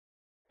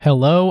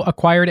Hello,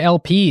 acquired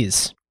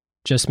LPs.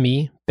 Just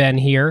me, Ben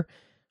here.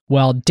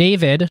 Well,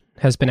 David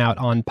has been out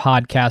on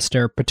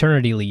podcaster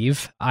paternity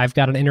leave. I've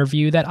got an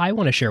interview that I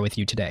want to share with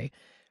you today.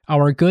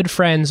 Our good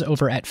friends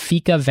over at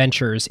Fika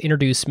Ventures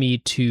introduced me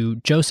to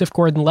Joseph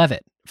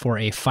Gordon-Levitt for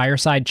a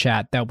fireside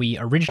chat that we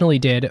originally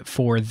did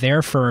for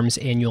their firm's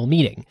annual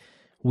meeting.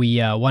 We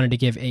wanted to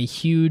give a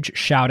huge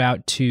shout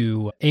out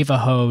to Ava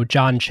Ho,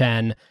 John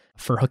Chen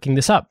for hooking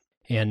this up.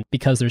 And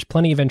because there's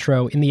plenty of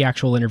intro in the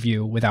actual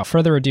interview, without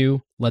further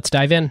ado, let's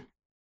dive in.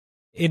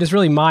 It is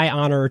really my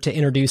honor to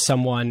introduce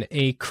someone,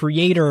 a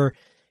creator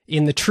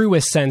in the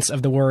truest sense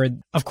of the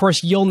word. Of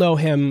course, you'll know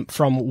him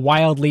from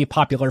wildly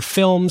popular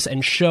films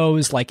and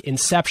shows like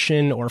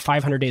Inception or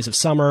 500 Days of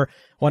Summer,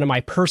 one of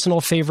my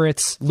personal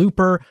favorites,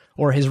 Looper,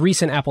 or his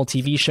recent Apple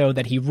TV show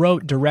that he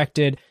wrote,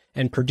 directed,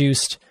 and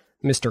produced,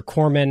 Mr.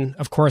 Corman.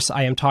 Of course,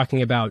 I am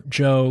talking about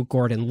Joe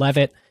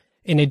Gordon-Levitt.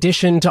 In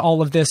addition to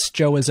all of this,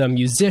 Joe is a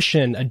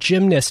musician, a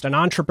gymnast, an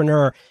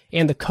entrepreneur,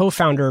 and the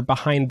co-founder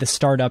behind the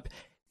startup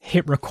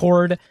Hit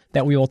Record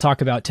that we will talk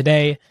about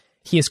today.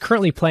 He is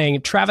currently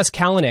playing Travis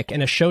Kalanick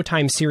in a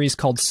Showtime series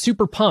called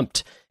Super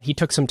Pumped. He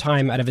took some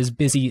time out of his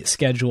busy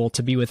schedule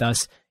to be with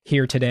us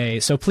here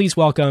today. So please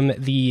welcome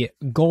the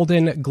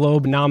Golden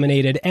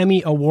Globe-nominated,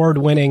 Emmy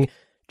Award-winning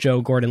Joe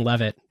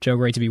Gordon-Levitt. Joe,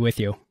 great to be with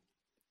you.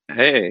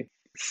 Hey.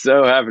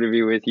 So happy to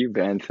be with you,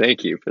 Ben.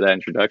 Thank you for that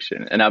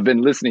introduction. And I've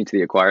been listening to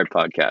the Acquired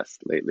podcast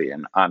lately,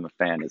 and I'm a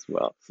fan as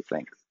well. So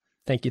thanks.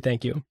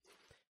 Thank you.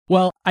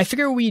 Well, I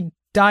figure we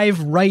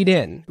dive right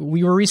in.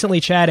 We were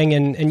recently chatting,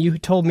 and you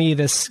told me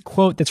this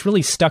quote that's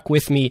really stuck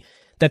with me,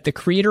 that the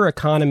creator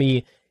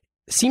economy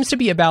seems to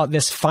be about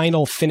this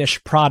final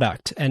finished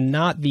product and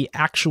not the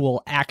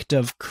actual act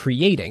of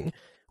creating,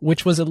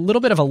 which was a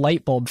little bit of a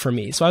light bulb for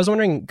me. So I was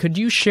wondering, could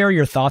you share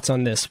your thoughts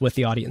on this with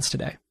the audience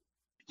today?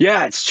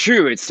 Yeah, it's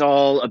true. It's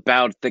all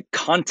about the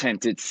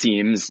content, it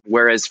seems.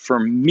 Whereas for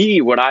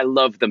me, what I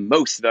love the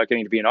most about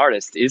getting to be an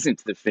artist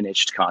isn't the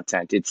finished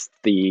content. It's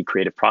the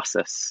creative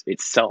process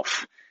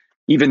itself.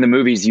 Even the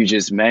movies you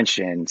just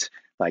mentioned,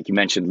 like you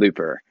mentioned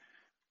Looper.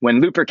 When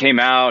Looper came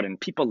out and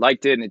people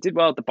liked it and it did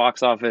well at the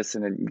box office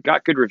and it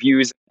got good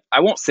reviews, I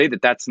won't say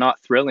that that's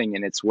not thrilling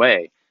in its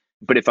way.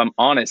 But if I'm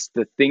honest,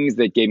 the things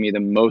that gave me the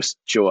most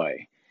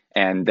joy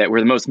and that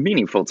were the most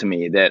meaningful to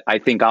me, that I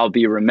think I'll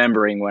be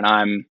remembering when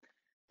I'm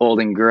old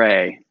and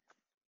gray,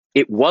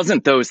 it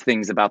wasn't those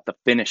things about the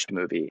finished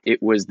movie. It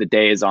was the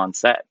days on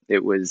set.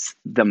 It was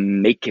the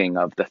making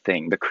of the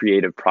thing, the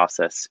creative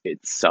process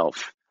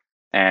itself.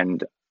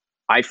 And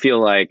I feel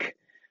like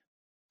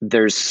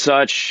there's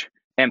such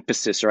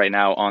emphasis right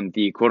now on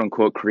the quote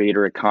unquote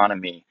creator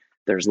economy.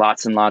 There's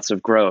lots and lots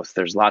of growth.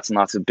 There's lots and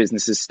lots of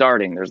businesses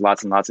starting. There's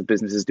lots and lots of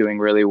businesses doing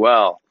really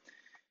well.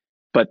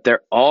 But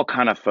they're all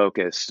kind of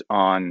focused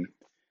on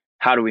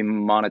how do we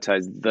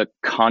monetize the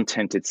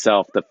content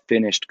itself, the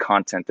finished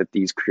content that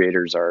these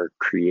creators are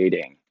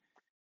creating?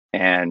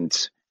 And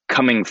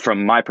coming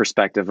from my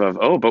perspective of,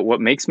 but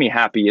what makes me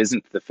happy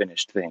isn't the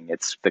finished thing,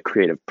 it's the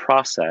creative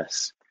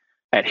process.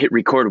 At Hit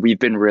Record, we've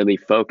been really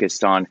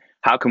focused on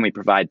how can we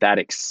provide that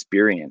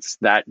experience,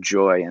 that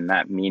joy and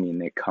that meaning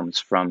that comes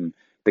from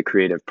the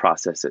creative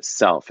process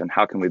itself, and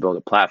how can we build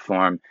a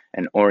platform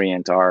and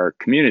orient our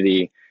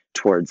community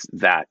towards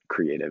that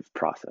creative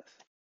process.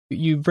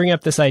 You bring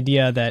up this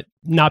idea that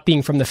not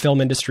being from the film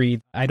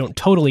industry, I don't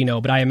totally know,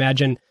 but I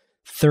imagine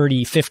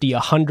 30, 50,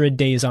 100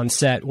 days on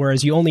set,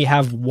 whereas you only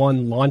have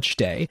one launch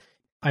day.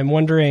 I'm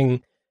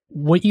wondering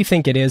what you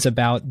think it is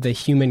about the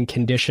human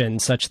condition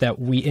such that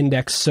we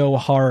index so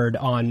hard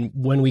on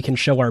when we can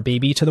show our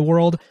baby to the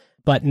world,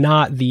 but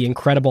not the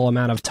incredible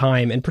amount of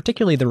time and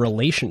particularly the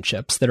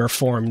relationships that are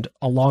formed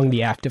along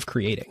the act of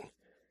creating.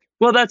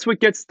 Well, that's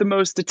what gets the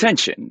most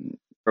attention.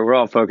 We're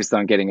all focused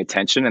on getting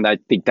attention, and I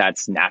think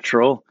that's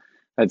natural.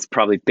 That's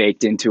probably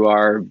baked into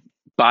our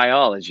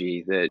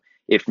biology, that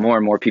if more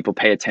and more people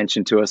pay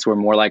attention to us, we're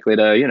more likely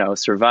to,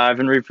 survive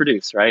and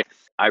reproduce, right?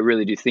 I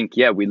really do think,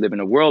 we live in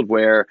a world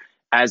where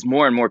as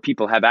more and more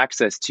people have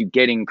access to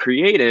getting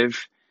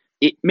creative,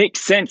 it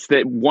makes sense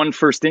that one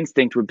first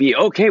instinct would be,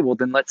 okay, well,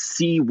 then let's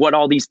see what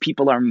all these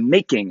people are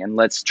making and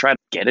let's try to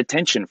get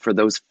attention for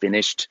those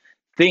finished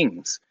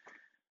things.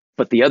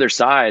 But the other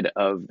side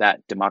of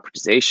that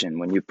democratization,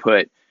 when you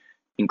put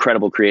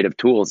incredible creative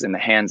tools in the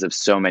hands of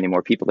so many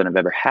more people than have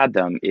ever had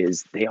them,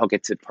 is they all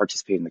get to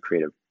participate in the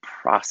creative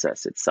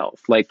process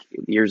itself. Like,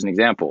 here's an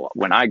example.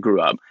 When I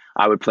grew up,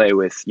 I would play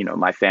with,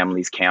 my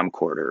family's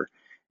camcorder,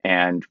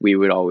 and we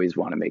would always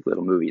want to make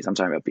little movies. I'm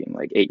talking about being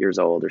like 8 years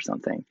old or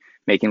something,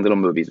 making little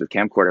movies with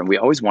camcorder. And we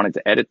always wanted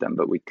to edit them,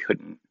 but we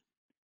couldn't.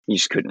 You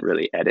just couldn't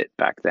really edit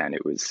back then.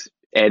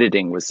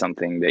 Editing was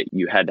something that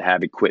you had to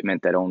have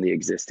equipment that only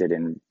existed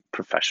in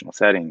professional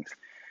settings.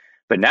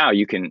 But now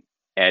you can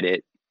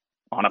edit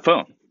on a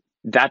phone.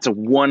 That's a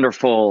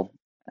wonderful,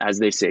 as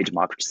they say,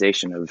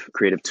 democratization of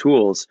creative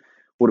tools.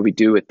 What do we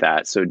do with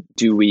that? So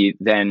do we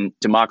then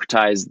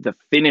democratize the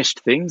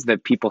finished things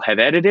that people have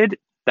edited?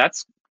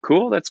 That's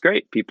cool. That's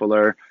great. People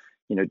are,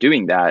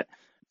 doing that.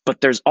 But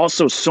there's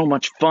also so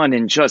much fun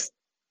in just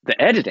the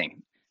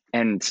editing.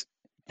 And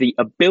the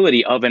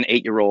ability of an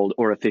 8-year-old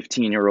or a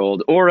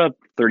 15-year-old or a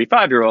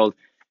 35-year-old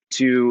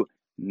to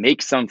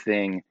make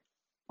something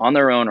on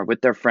their own or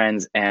with their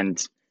friends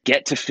and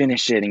get to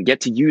finish it and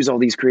get to use all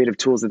these creative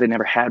tools that they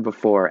never had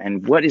before.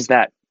 And what is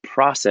that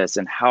process,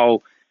 and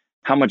how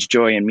much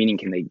joy and meaning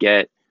can they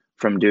get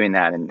from doing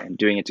that and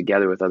doing it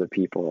together with other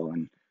people?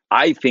 And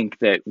I think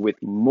that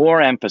with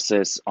more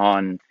emphasis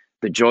on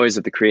the joys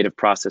of the creative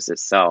process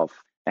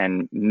itself,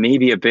 and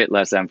maybe a bit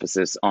less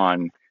emphasis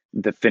on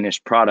the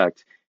finished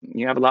product,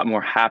 you have a lot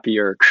more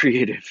happier,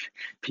 creative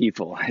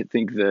people. I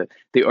think the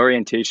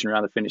orientation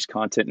around the finished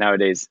content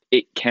nowadays,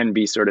 it can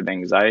be sort of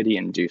anxiety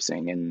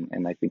inducing.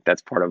 And I think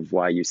that's part of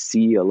why you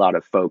see a lot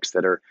of folks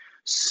that are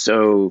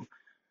so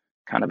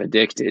kind of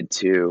addicted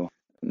to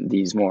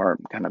these more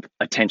kind of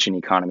attention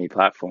economy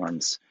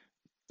platforms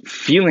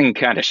feeling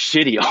kind of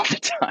shitty all the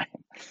time.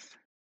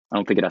 I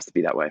don't think it has to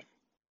be that way.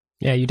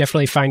 Yeah, you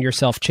definitely find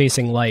yourself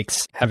chasing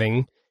likes,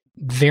 having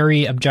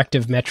very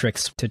objective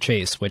metrics to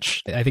chase,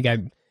 which I think I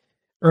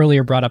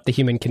earlier brought up the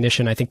human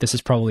condition. I think this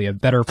is probably a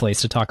better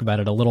place to talk about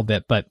it a little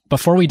bit. But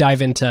before we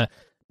dive into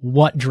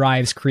what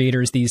drives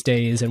creators these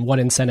days and what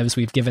incentives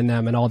we've given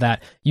them and all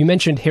that, you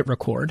mentioned Hit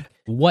Record.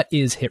 What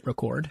is Hit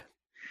Record?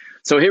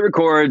 So Hit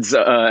Record's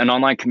an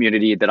online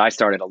community that I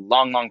started a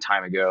long, long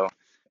time ago,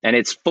 and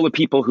it's full of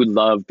people who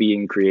love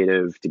being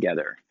creative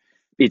together.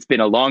 It's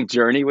been a long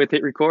journey with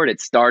Hit Record.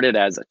 It started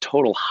as a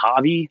total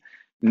hobby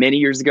many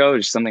years ago.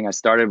 It's something I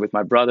started with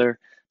my brother.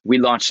 We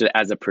launched it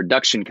as a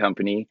production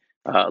company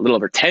a little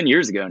over 10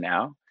 years ago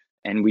now,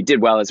 and we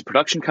did well as a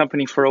production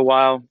company for a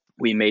while.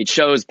 We made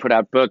shows, put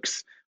out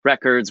books,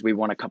 records. We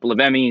won a couple of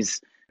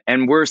Emmys,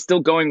 and we're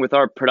still going with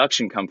our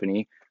production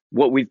company.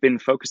 What we've been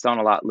focused on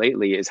a lot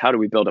lately is how do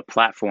we build a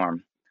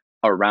platform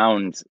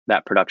around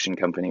that production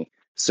company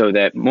so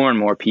that more and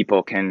more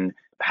people can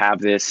have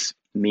this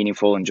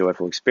meaningful and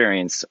joyful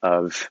experience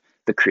of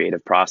the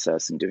creative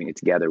process and doing it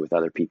together with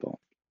other people.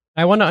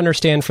 I want to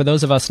understand, for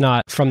those of us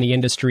not from the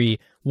industry,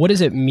 what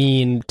does it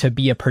mean to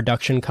be a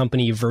production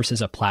company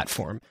versus a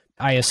platform?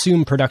 I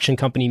assume production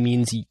company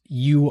means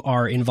you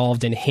are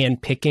involved in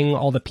handpicking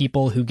all the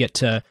people who get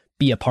to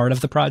be a part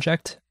of the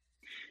project.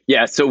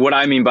 Yeah. So what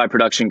I mean by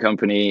production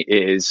company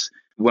is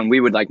when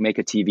we would make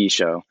a TV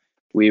show,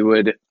 we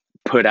would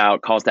put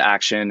out calls to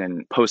action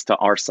and post to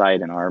our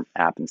site and our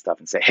app and stuff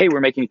and say, hey, we're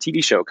making a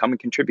TV show, come and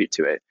contribute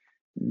to it.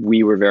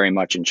 We were very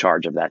much in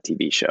charge of that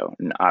TV show,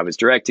 and I was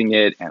directing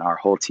it and our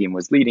whole team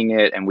was leading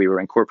it. And we were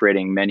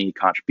incorporating many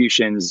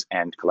contributions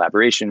and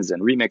collaborations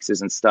and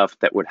remixes and stuff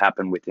that would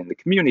happen within the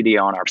community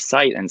on our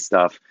site and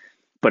stuff.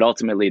 But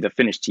ultimately the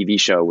finished TV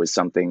show was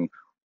something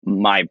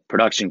my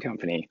production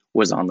company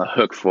was on the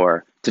hook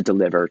for to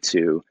deliver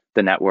to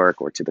the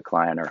network or to the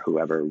client or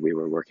whoever we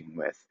were working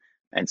with.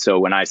 And so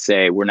when I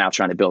say we're now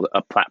trying to build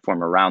a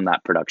platform around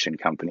that production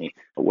company,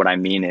 what I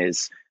mean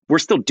is we're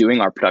still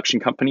doing our production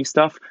company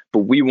stuff, but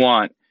we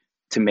want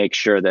to make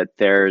sure that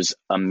there's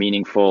a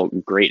meaningful,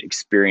 great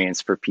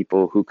experience for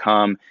people who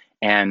come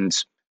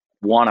and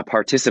want to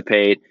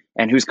participate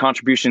and whose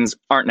contributions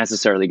aren't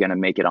necessarily going to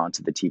make it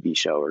onto the TV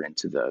show or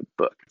into the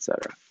book, et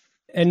cetera.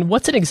 And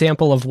what's an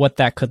example of what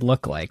that could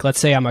look like? Let's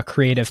say I'm a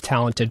creative,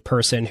 talented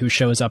person who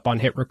shows up on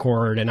Hit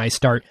Record and I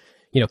start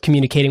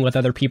communicating with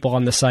other people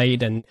on the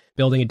site and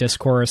building a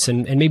discourse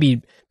and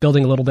maybe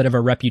building a little bit of a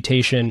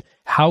reputation.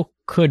 How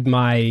could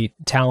my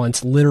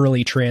talents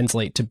literally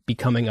translate to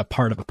becoming a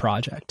part of a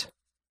project?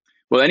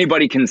 Well,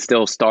 anybody can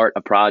still start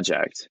a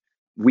project.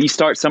 We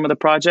start some of the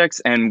projects,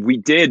 and we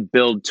did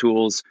build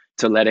tools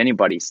to let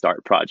anybody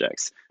start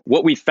projects.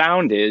 What we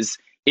found is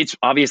it's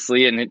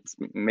obviously, and it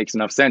makes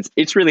enough sense,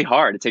 it's really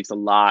hard. It takes a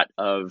lot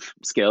of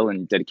skill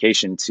and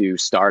dedication to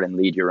start and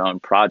lead your own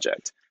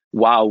project.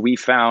 While we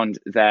found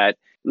that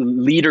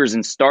leaders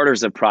and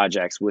starters of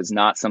projects was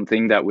not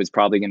something that was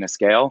probably going to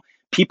scale,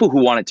 people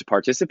who wanted to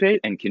participate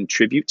and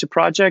contribute to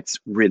projects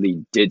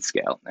really did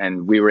scale.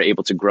 And we were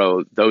able to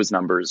grow those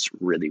numbers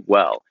really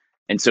well.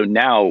 And so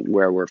now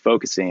where we're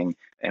focusing,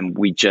 and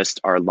we just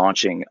are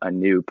launching a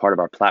new part of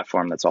our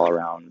platform that's all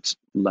around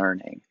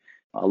learning.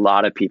 A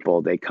lot of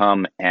people, they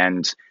come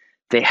and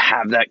they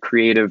have that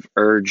creative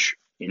urge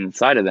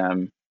inside of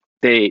them.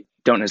 They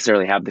don't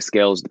necessarily have the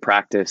skills, the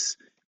practice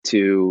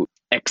to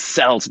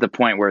excel to the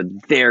point where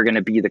they're going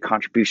to be the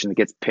contribution that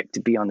gets picked to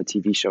be on the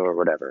TV show or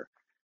whatever.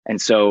 And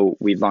so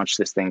we've launched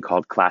this thing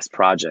called class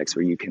projects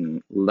where you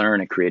can learn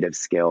a creative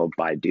skill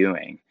by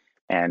doing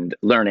and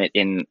learn it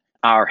in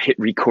our Hit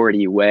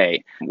Recordy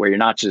way, where you're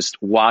not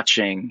just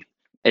watching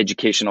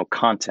educational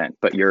content,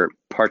 but you're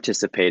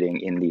participating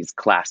in these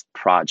class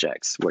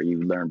projects where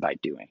you learn by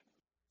doing.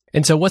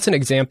 And so what's an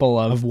example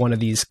of one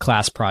of these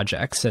class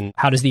projects, and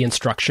how does the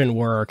instruction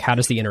work? How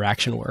does the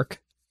interaction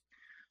work?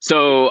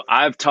 So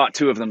I've taught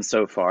 2 of them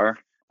so far.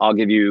 I'll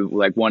give you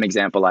one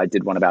example. I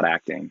did one about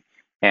acting.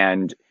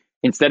 And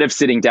instead of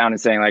sitting down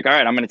and saying all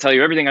right, I'm going to tell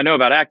you everything I know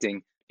about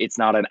acting, it's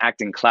not an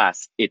acting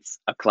class. It's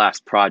a class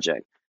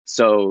project.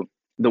 So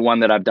the one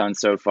that I've done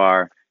so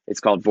far, it's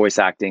called Voice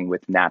Acting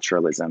with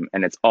Naturalism.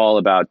 And it's all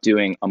about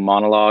doing a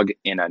monologue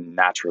in a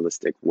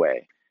naturalistic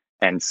way.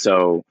 And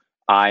so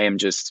I am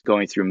just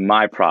going through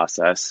my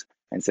process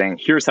and saying,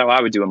 here's how I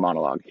would do a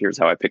monologue. Here's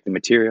how I pick the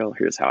material.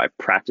 Here's how I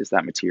practice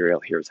that material.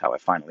 Here's how I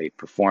finally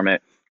perform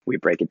it. We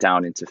break it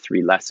down into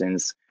 3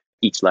 lessons.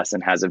 Each lesson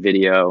has a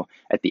video.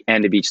 At the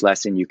end of each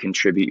lesson, you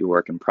contribute your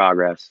work in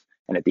progress.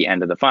 And at the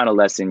end of the final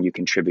lesson, you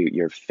contribute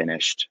your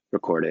finished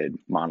recorded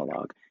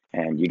monologue.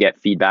 And you get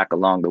feedback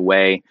along the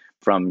way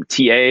from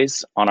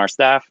TAs on our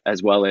staff,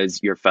 as well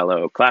as your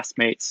fellow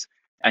classmates.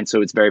 And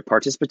so it's very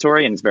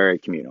participatory and it's very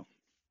communal.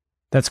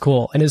 That's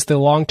cool. And is the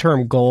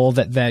long-term goal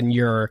that then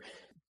you're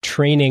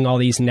training all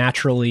these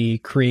naturally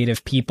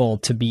creative people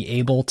to be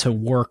able to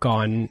work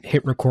on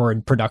hit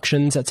record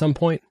productions at some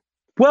point?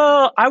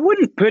 Well, I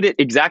wouldn't put it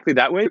exactly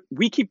that way.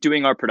 We keep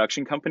doing our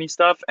production company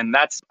stuff, and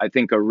that's, I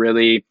think, a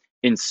really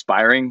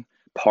inspiring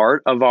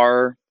part of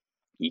our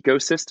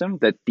ecosystem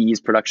that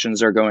these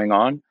productions are going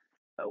on.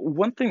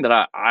 One thing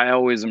that I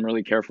always am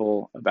really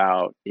careful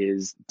about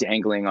is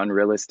dangling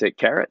unrealistic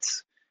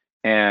carrots.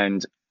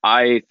 And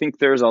I think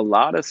there's a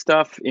lot of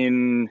stuff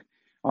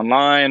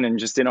online and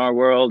just in our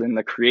world, in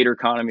the creator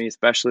economy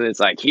especially, it's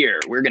like,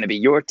 here, we're going to be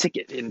your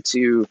ticket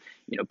into,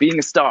 being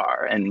a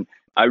star. And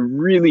I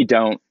really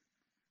don't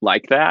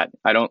like that.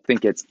 I don't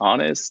think it's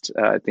honest.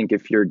 I think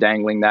if you're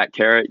dangling that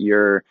carrot,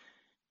 you're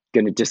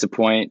going to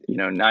disappoint,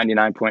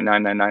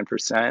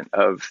 99.999%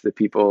 of the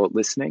people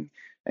listening.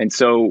 And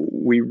so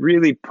we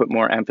really put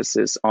more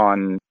emphasis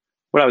on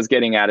what I was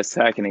getting at a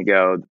second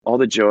ago, all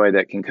the joy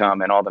that can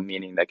come and all the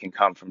meaning that can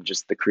come from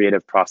just the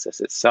creative process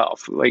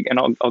itself. And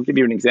I'll give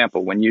you an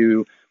example. When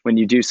you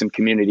do some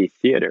community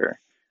theater,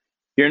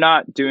 you're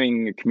not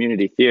doing a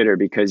community theater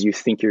because you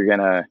think you're going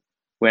to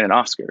win an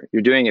Oscar.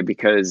 You're doing it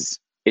because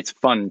it's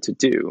fun to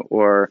do.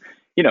 Or,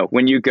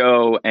 when you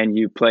go and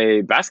you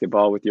play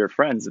basketball with your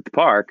friends at the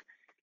park,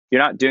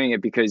 you're not doing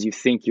it because you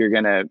think you're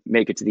going to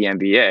make it to the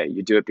NBA.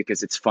 You do it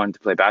because it's fun to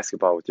play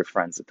basketball with your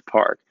friends at the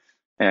park.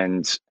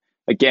 And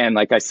again,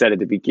 like I said at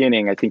the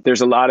beginning, I think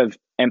there's a lot of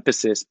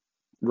emphasis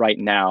right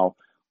now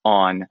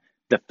on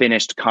the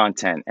finished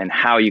content and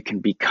how you can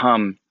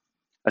become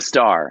a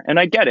star. And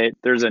I get it.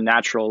 There's a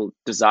natural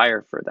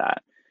desire for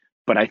that.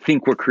 But I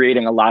think we're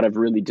creating a lot of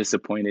really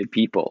disappointed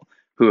people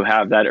who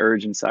have that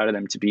urge inside of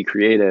them to be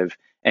creative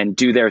and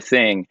do their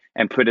thing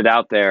and put it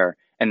out there.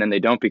 And then they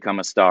don't become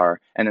a star.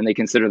 And then they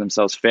consider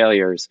themselves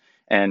failures.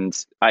 And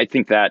I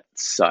think that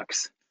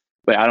sucks.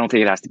 But I don't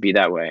think it has to be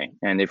that way.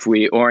 And if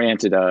we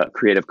oriented a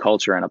creative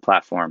culture and a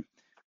platform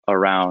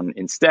around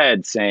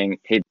instead saying,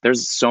 hey,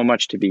 there's so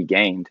much to be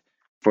gained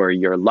for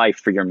your life,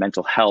 for your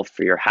mental health,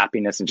 for your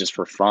happiness, and just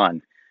for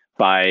fun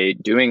by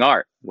doing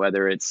art,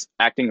 whether it's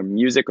acting or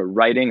music or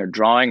writing or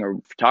drawing or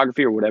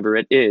photography or whatever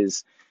it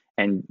is,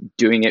 and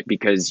doing it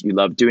because you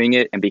love doing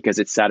it and because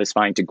it's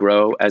satisfying to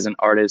grow as an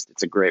artist.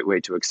 It's a great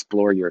way to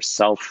explore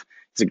yourself.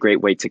 It's a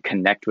great way to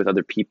connect with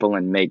other people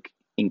and make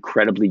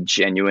incredibly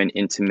genuine,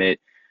 intimate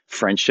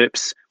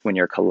friendships when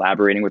you're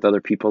collaborating with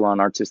other people on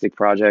artistic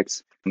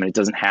projects. It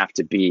doesn't have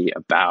to be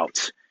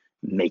about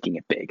making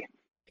it big.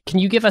 Can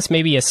you give us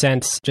maybe a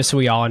sense, just so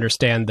we all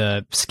understand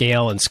the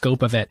scale and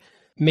scope of it,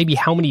 maybe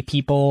how many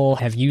people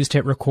have used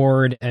Hit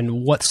Record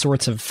and what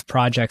sorts of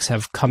projects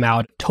have come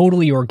out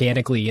totally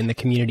organically in the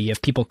community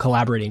of people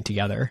collaborating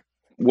together?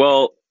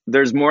 Well,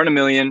 there's more than 1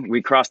 million.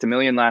 We crossed 1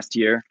 million last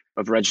year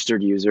of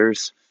registered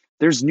users.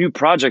 There's new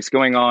projects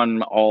going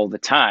on all the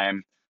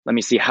time. Let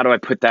me see, how do I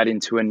put that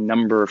into a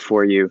number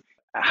for you?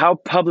 How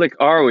public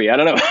are we? I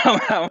don't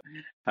know.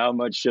 How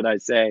much should I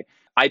say?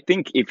 I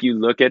think if you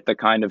look at the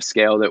kind of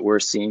scale that we're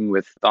seeing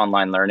with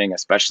online learning,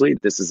 especially,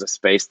 this is a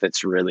space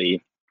that's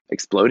really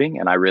exploding.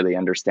 And I really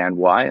understand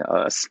why,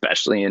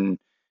 especially in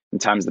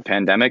times of the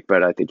pandemic,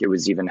 but I think it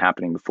was even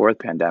happening before the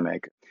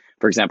pandemic.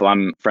 For example,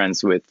 I'm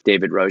friends with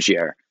David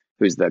Rogier,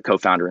 who's the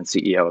co-founder and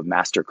CEO of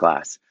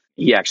Masterclass.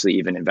 He actually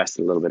even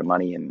invested a little bit of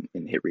money in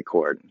Hit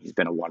Record. He's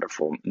been a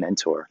wonderful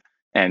mentor.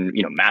 And,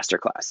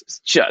 Masterclass is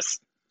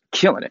just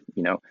killing it.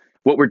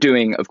 What we're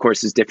doing, of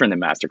course, is different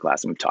than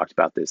Masterclass. And we've talked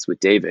about this with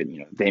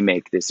David. They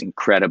make this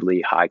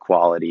incredibly high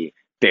quality,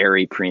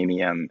 very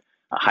premium,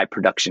 high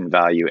production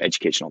value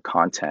educational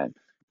content.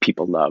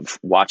 People love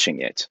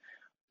watching it.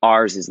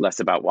 Ours is less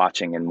about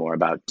watching and more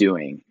about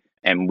doing.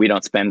 And we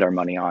don't spend our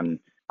money on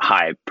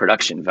high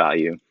production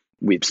value.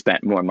 We've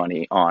spent more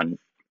money on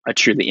a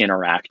truly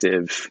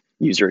interactive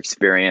user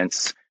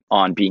experience,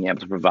 on being able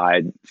to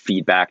provide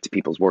feedback to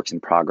people's works in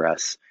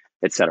progress,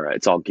 et cetera.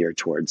 It's all geared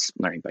towards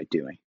learning by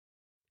doing.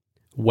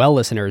 Well,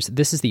 listeners,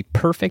 this is the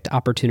perfect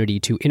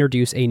opportunity to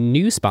introduce a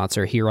new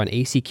sponsor here on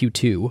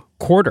ACQ2,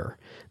 Quarter.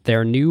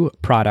 Their new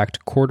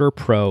product, Quarter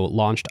Pro,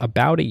 launched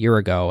about a year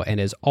ago and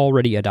is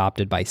already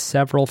adopted by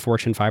several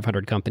Fortune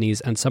 500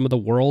 companies and some of the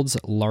world's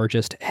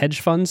largest hedge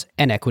funds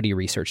and equity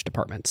research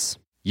departments.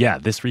 Yeah,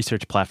 this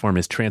research platform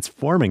is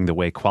transforming the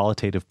way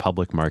qualitative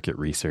public market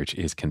research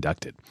is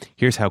conducted.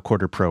 Here's how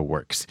Quarter Pro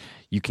works.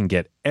 You can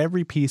get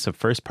every piece of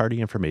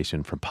first-party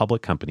information from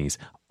public companies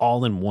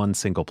all in one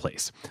single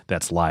place.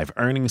 That's live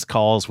earnings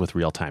calls with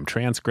real-time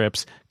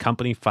transcripts,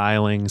 company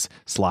filings,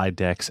 slide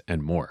decks,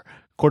 and more.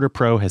 Quarter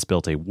Pro has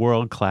built a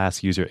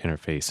world-class user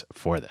interface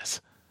for this.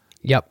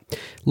 Yep.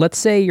 Let's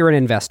say you're an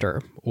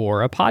investor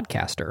or a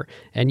podcaster,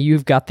 and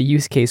you've got the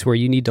use case where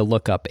you need to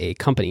look up a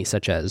company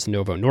such as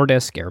Novo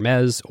Nordisk,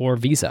 Hermes, or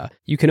Visa.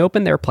 You can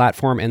open their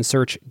platform and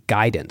search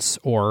guidance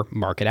or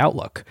market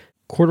outlook.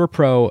 Quarter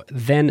Pro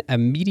then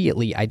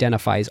immediately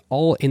identifies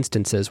all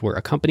instances where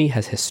a company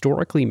has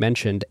historically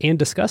mentioned and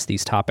discussed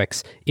these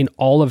topics in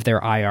all of their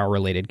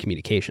IR-related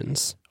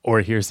communications.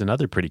 Or here's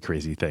another pretty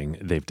crazy thing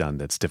they've done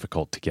that's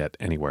difficult to get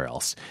anywhere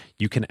else.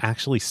 You can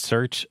actually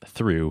search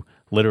through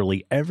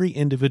literally every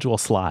individual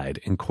slide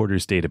in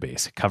Quarter's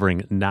database,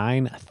 covering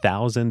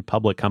 9,000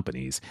 public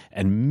companies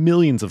and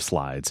millions of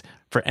slides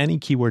for any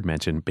keyword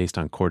mentioned based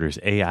on Quarter's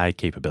AI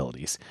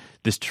capabilities.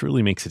 This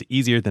truly makes it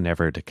easier than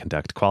ever to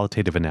conduct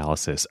qualitative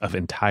analysis of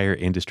entire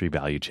industry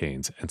value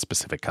chains and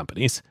specific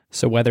companies.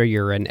 So whether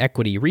you're an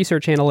equity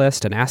research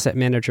analyst, an asset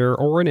manager,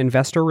 or an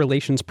investor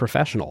relations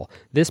professional,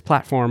 this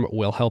platform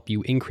will help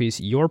you increase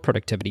your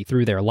productivity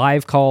through their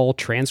live call,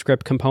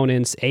 transcript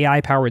components,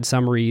 AI-powered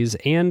summaries,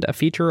 and a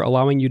feature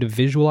allowing you to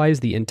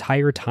visualize the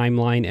entire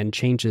timeline and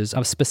changes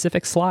of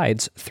specific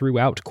slides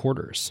throughout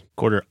quarters.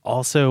 Quarter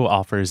also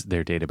offers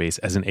their database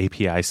as an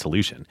API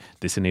solution.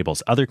 This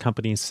enables other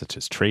companies such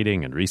as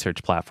trading and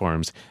research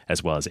platforms,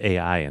 as well as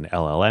AI and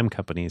LLM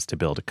companies to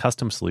build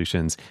custom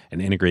solutions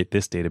and integrate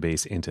this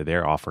database into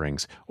their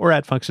offerings or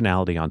add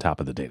functionality on top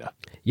of the data.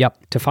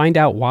 Yep. To find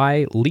out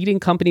why leading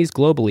companies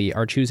globally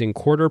are choosing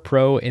Quarter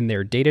Pro in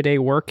their day-to-day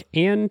work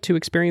and to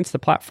experience the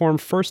platform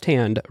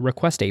firsthand,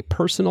 request a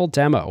personal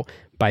demo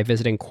by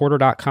visiting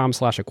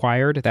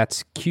quarter.com/acquired.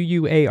 That's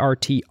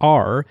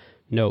QUARTR,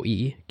 no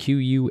E,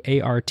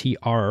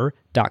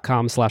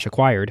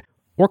 QUARTR.com/acquired,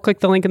 or click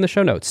the link in the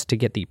show notes to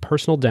get the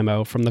personal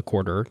demo from the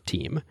Quarter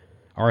team.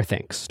 Our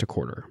thanks to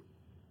Quarter.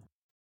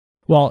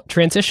 Well,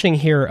 transitioning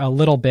here a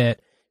little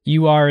bit,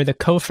 you are the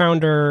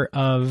co-founder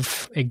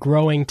of a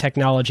growing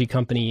technology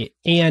company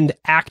and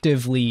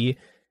actively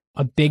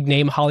a big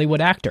name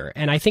Hollywood actor.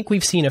 And I think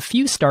we've seen a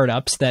few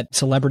startups that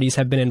celebrities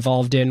have been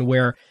involved in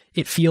where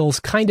it feels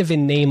kind of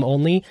in name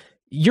only.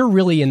 You're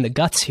really in the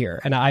guts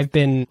here. And I've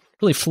been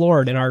really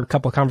floored in our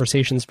couple of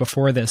conversations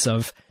before this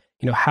of,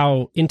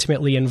 how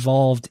intimately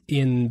involved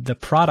in the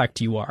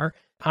product you are.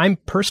 I'm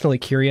personally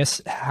curious,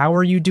 how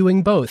are you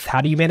doing both? How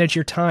do you manage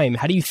your time?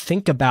 How do you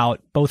think about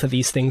both of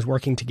these things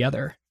working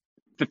together?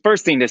 The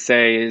first thing to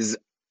say is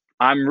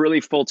I'm really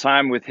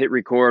full-time with Hit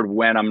Record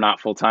when I'm not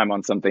full-time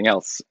on something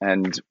else.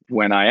 And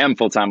when I am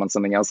full-time on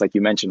something else, like you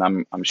mentioned,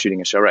 I'm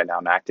shooting a show right now.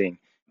 I'm acting.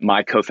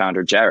 My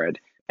co-founder, Jared,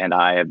 and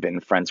I have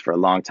been friends for a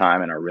long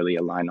time and are really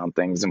aligned on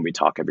things. And we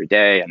talk every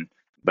day.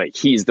 But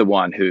he's the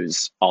one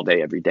who's all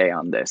day, every day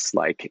on this,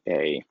 like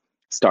a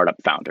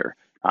startup founder.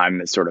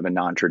 I'm sort of a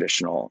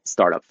non-traditional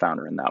startup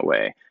founder in that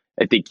way.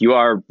 I think you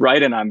are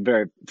right, and I'm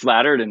very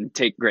flattered and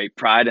take great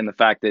pride in the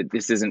fact that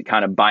this isn't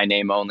kind of by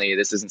name only.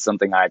 This isn't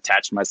something I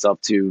attached myself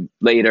to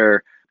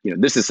later.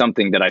 This is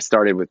something that I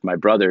started with my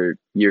brother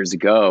years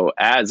ago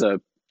as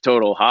a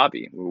total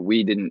hobby.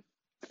 We didn't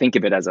think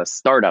of it as a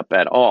startup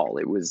at all.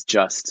 It was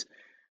just,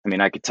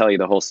 I could tell you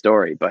the whole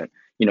story, but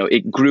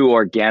it grew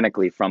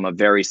organically from a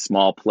very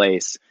small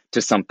place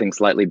to something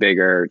slightly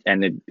bigger.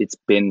 And it's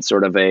been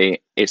sort of a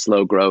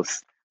slow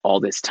growth all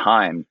this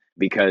time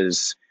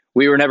because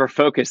we were never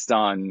focused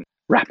on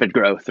rapid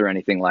growth or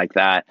anything like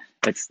that.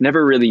 It's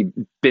never really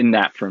been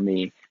that for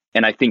me.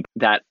 And I think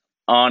that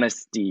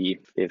honesty,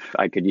 if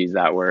I could use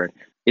that word,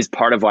 is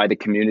part of why the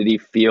community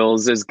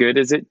feels as good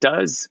as it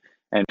does.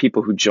 And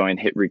people who join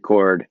Hit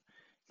Record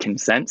can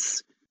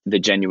sense the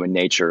genuine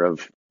nature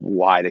of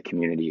why the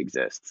community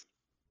exists.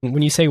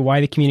 When you say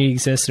why the community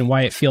exists and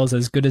why it feels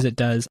as good as it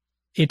does,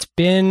 it's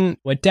been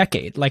a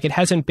decade. Like, it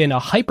hasn't been a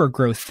hyper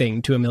growth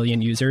thing to 1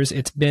 million users.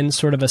 It's been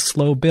sort of a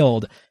slow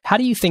build. How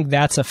do you think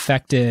that's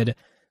affected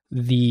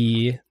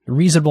the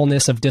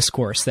reasonableness of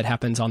discourse that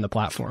happens on the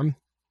platform?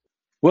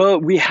 Well,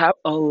 we have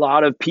a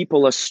lot of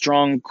people, a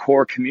strong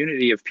core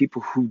community of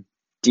people who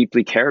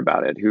deeply care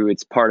about it, who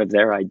it's part of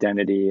their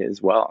identity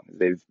as well.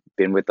 They've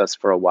been with us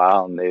for a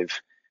while and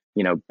they've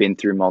been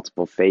through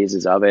multiple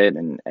phases of it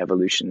and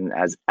evolution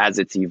as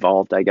it's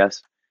evolved, I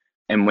guess.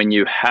 And when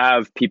you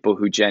have people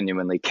who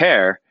genuinely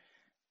care,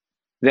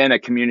 then a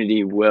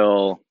community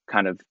will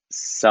kind of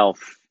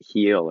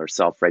self-heal or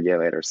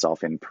self-regulate or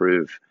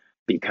self-improve.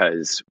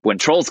 Because when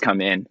trolls come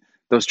in,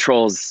 those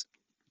trolls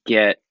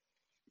get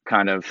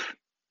kind of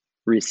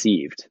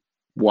received.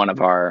 One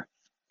of our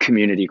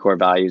community core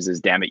values is,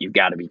 damn it, you've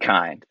got to be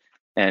kind.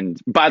 And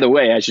by the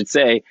way, I should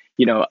say,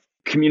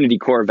 community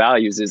core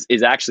values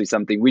is actually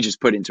something we just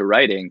put into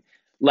writing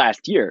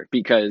last year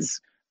because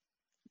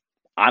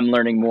I'm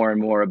learning more and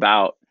more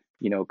about,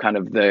 kind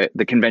of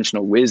the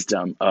conventional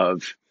wisdom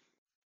of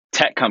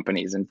tech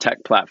companies and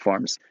tech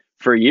platforms.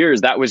 For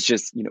years, that was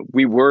just,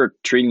 we were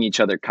treating each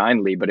other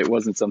kindly, but it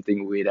wasn't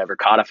something we'd ever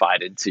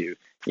codified into,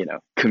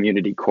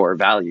 community core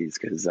values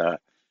because I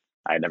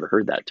had never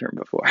heard that term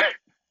before.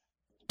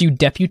 Do you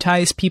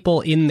deputize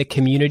people in the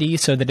community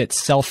so that it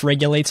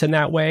self-regulates in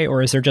that way?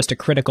 Or is there just a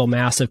critical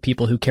mass of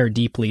people who care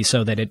deeply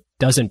so that it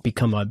doesn't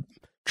become a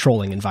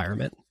trolling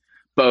environment?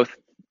 Both.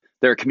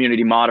 There are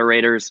community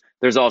moderators.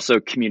 There's also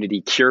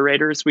community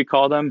curators, we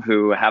call them,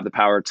 who have the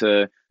power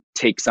to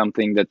take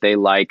something that they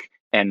like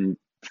and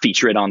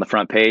feature it on the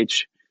front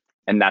page.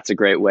 And that's a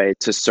great way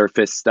to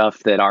surface stuff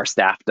that our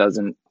staff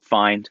doesn't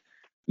find.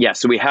 Yeah,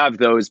 so we have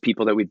those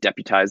people that we've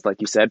deputized,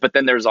 like you said, but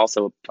then there's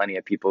also plenty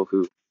of people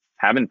who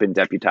haven't been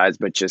deputized,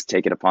 but just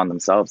take it upon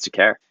themselves to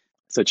care.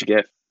 Such a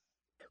gift.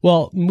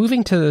 Well,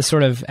 moving to the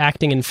sort of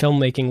acting and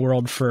filmmaking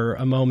world for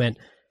a moment,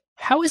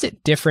 how is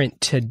it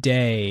different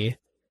today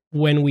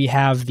when we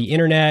have the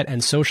internet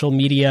and social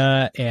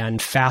media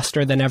and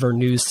faster than ever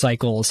news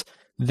cycles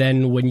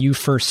than when you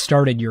first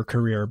started your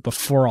career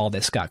before all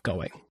this got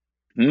going?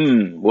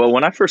 Well,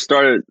 when I first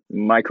started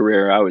my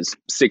career, I was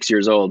 6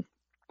 years old.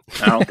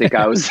 I don't think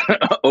I was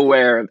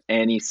aware of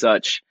any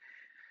such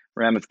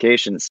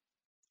ramifications.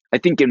 I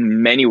think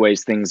in many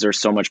ways, things are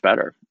so much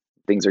better.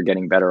 Things are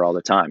getting better all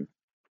the time.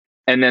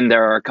 And then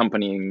there are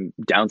accompanying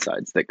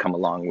downsides that come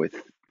along with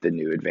the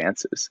new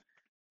advances.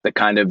 The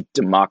kind of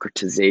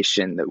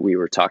democratization that we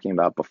were talking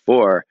about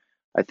before,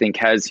 I think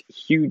has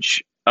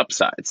huge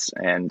upsides,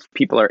 and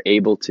people are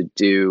able to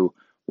do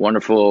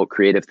wonderful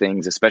creative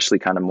things, especially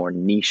kind of more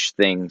niche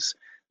things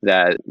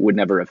that would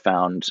never have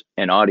found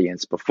an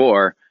audience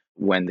before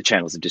when the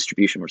channels of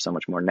distribution were so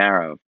much more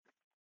narrow.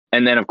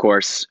 And then, of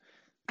course,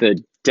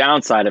 the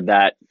downside of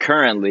that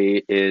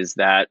currently is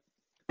that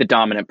the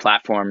dominant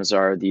platforms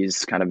are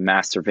these kind of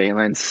mass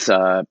surveillance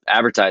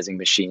advertising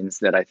machines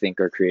that I think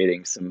are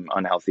creating some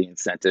unhealthy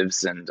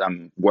incentives. And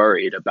I'm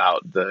worried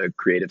about the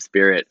creative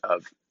spirit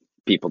of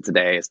people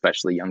today,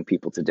 especially young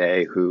people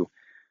today, who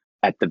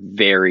at the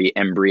very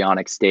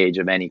embryonic stage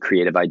of any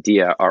creative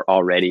idea are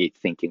already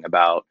thinking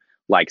about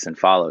likes and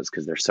follows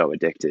because they're so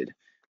addicted.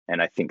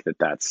 And I think that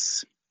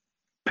that's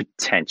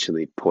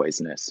potentially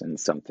poisonous and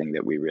something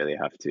that we really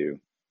have to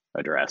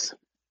address.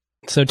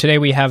 So today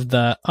we have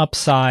the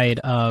upside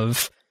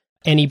of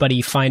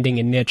anybody finding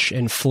a niche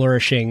and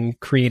flourishing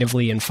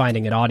creatively and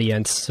finding an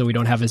audience, so we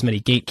don't have as many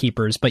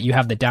gatekeepers, but you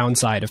have the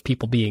downside of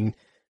people being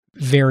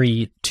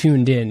very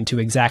tuned in to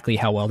exactly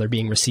how well they're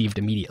being received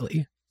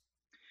immediately.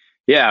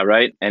 Yeah,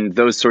 right. And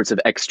those sorts of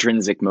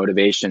extrinsic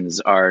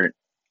motivations I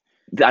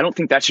don't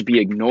think that should be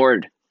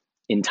ignored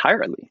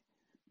entirely,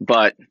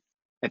 but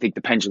I think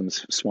the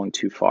pendulum's swung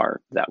too far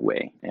that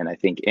way. And I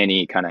think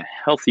any kind of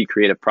healthy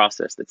creative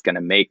process that's going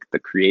to make the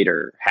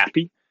creator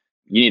happy,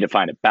 you need to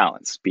find a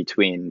balance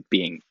between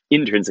being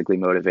intrinsically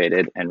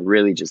motivated and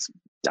really just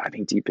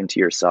diving deep into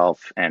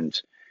yourself and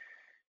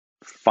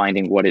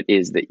finding what it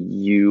is that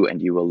you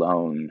and you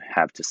alone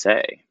have to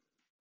say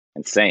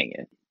and saying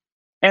it.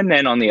 And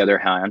then on the other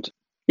hand,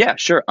 yeah,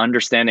 sure,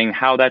 understanding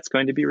how that's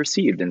going to be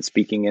received and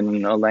speaking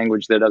in a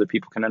language that other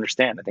people can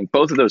understand. I think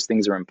both of those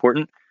things are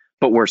important.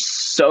 But we're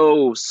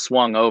so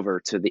swung over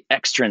to the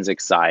extrinsic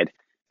side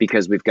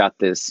because we've got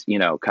this,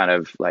 kind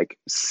of like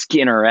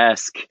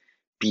Skinner-esque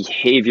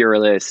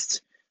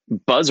behavioralist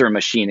buzzer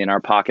machine in our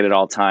pocket at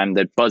all time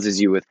that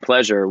buzzes you with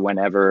pleasure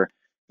whenever,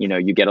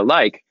 you get a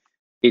like.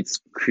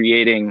 It's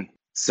creating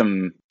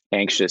some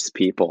anxious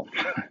people.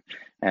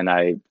 And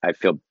I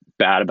feel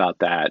bad about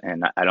that.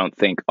 And I don't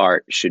think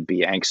art should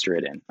be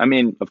angst-ridden. I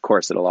mean, of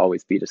course, it'll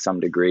always be to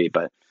some degree,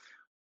 but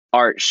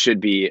art should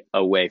be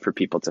a way for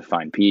people to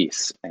find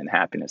peace and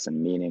happiness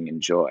and meaning and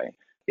joy.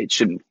 It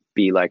shouldn't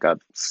be like a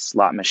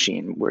slot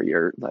machine where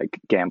you're like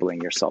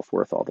gambling your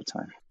self-worth all the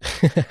time.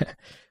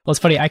 Well, it's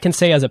funny. I can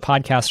say as a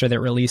podcaster that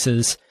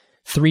releases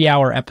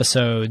 3-hour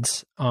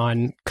episodes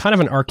on kind of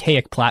an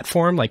archaic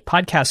platform, like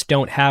podcasts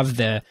don't have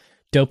the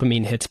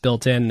dopamine hits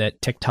built in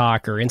that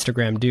TikTok or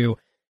Instagram do.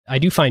 I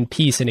do find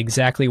peace in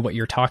exactly what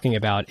you're talking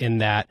about, in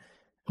that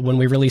when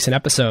we release an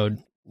episode,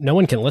 no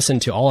one can listen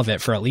to all of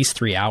it for at least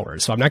 3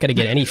 hours. So I'm not going to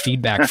get any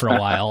feedback for a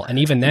while. And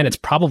even then, it's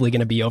probably going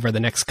to be over the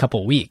next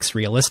couple weeks,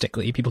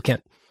 realistically. People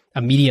can't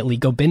immediately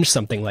go binge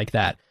something like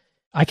that.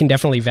 I can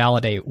definitely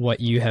validate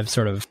what you have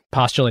sort of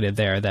postulated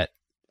there, that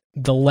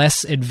the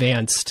less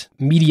advanced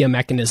media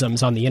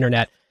mechanisms on the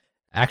internet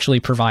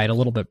actually provide a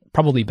little bit,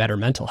 probably better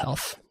mental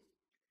health.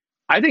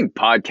 I think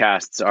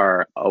podcasts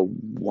are a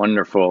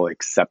wonderful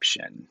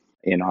exception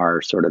in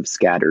our sort of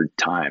scattered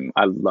time.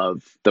 I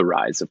love the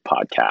rise of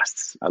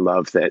podcasts. I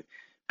love that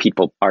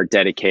people are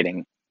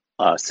dedicating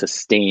a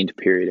sustained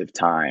period of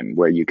time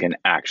where you can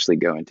actually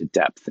go into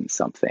depth in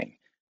something.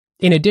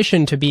 In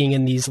addition to being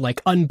in these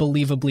like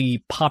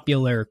unbelievably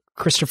popular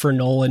Christopher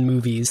Nolan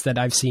movies that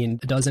I've seen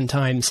a dozen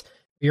times,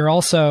 you're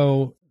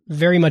also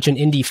very much an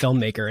indie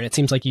filmmaker, and it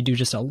seems like you do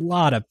just a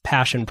lot of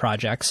passion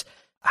projects.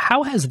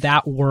 How has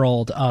that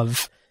world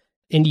of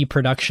indie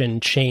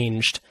production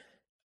changed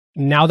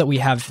now that we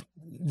have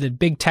the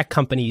big tech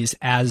companies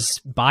as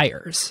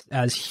buyers,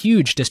 as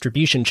huge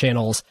distribution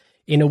channels,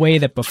 in a way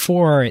that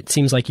before it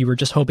seems like you were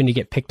just hoping to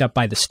get picked up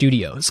by the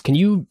studios? Can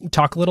you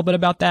talk a little bit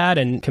about that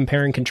and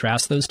compare and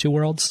contrast those two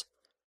worlds?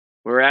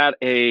 We're at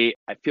I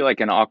feel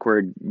like an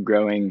awkward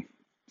growing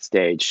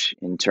stage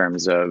in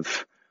terms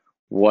of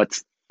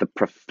what's the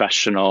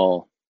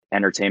professional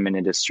entertainment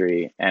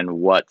industry and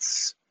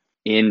what's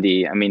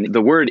indie. I mean,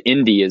 the word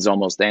indie is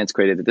almost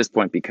antiquated at this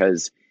point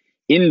because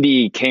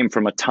indie came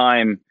from a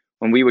time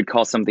when we would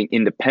call something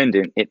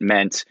independent, it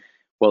meant,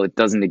 well, it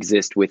doesn't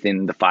exist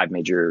within the five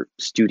major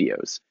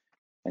studios.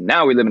 And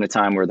now we live in a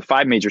time where the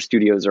five major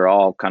studios are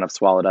all kind of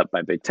swallowed up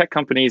by big tech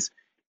companies.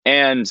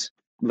 And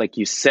like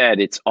you said,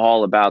 it's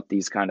all about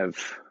these kind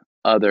of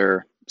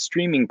other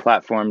streaming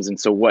platforms. And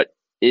so what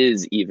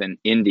is even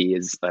indie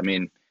is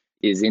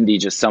indie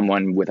just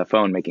someone with a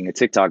phone making a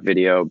TikTok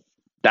video?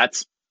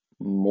 That's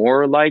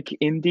more like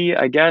indie,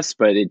 I guess.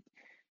 But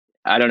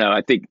I don't know.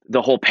 I think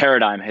the whole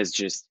paradigm has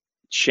just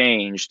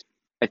changed.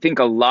 I think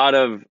a lot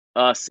of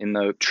us in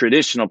the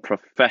traditional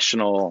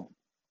professional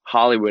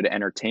Hollywood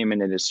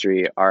entertainment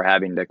industry are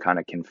having to kind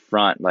of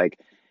confront, like,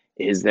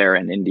 is there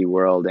an indie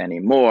world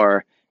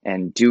anymore?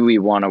 And do we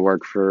want to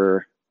work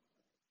for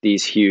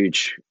these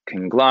huge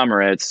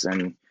conglomerates?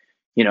 And,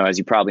 as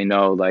you probably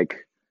know,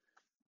 like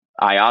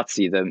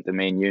IATSE, the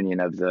main union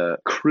of the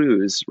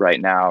crews right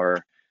now,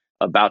 are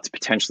about to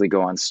potentially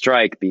go on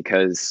strike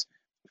because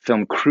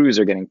film crews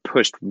are getting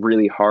pushed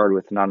really hard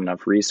with not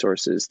enough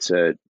resources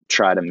to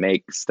try to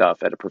make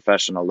stuff at a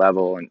professional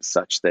level, and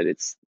such that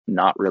it's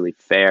not really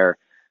fair,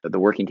 the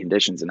working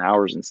conditions and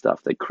hours and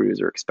stuff that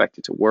crews are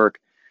expected to work.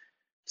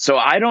 So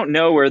I don't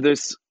know where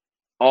this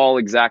all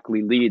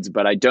exactly leads,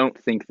 but I don't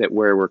think that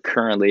where we're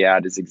currently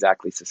at is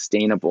exactly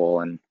sustainable.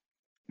 And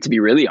to be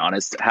really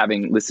honest,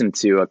 having listened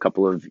to a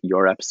couple of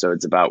your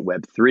episodes about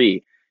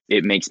Web3,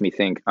 it makes me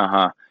think,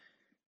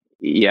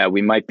 yeah,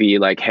 we might be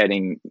like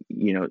heading,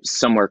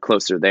 somewhere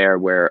closer there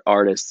where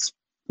artists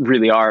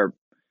really are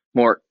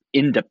more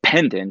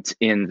independent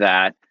in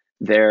that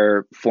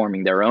they're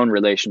forming their own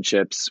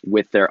relationships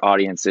with their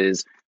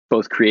audiences,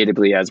 both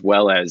creatively as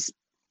well as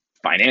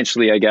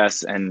financially, I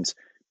guess. And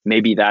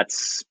maybe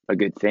that's a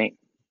good thing.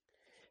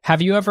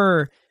 Have you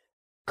ever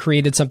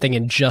created something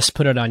and just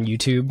put it on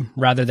YouTube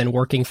rather than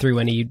working through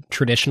any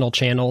traditional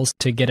channels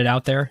to get it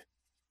out there?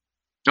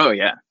 Oh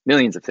yeah,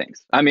 millions of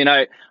things. I mean,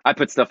 I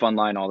put stuff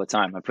online all the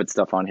time. I put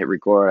stuff on Hit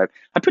Record.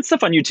 I put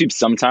stuff on YouTube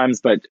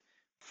sometimes, but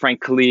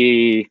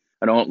frankly,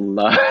 I don't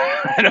love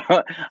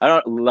I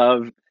don't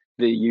love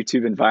the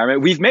YouTube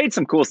environment. We've made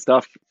some cool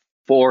stuff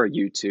for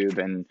YouTube,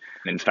 and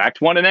in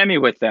fact won an Emmy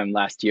with them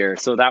last year,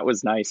 so that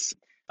was nice.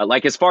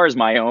 Like, as far as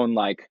my own,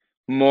 like,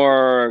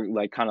 more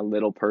like kind of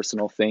little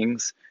personal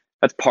things,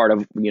 that's part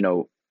of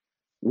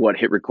what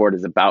Hit Record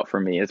is about for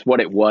me. It's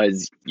what it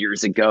was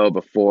years ago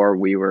before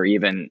we were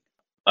even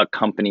a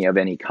company of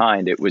any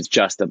kind. It was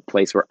just a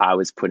place where I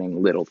was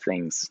putting little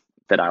things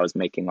that I was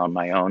making on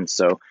my own.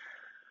 So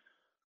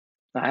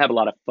I have a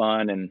lot of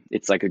fun, and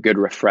it's like a good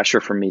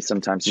refresher for me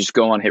sometimes. Just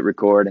go on Hit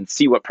Record and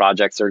see what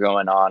projects are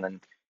going on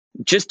and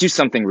just do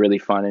something really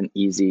fun and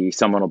easy.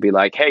 Someone will be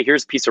like, hey,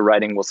 here's a piece of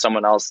writing. Will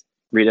someone else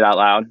read it out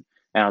loud?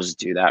 And I'll just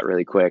do that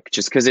really quick,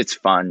 just because it's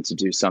fun to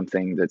do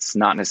something that's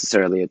not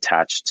necessarily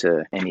attached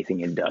to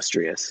anything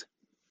industrious.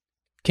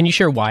 Can you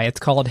share why it's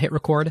called Hit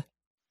Record?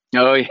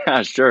 Oh,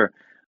 yeah, sure.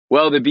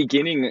 Well, the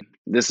beginning,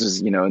 this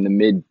was, in the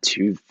mid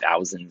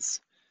 2000s.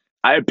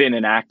 I had been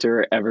an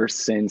actor ever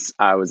since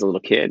I was a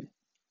little kid.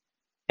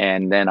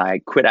 And then I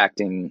quit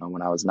acting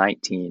when I was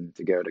 19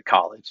 to go to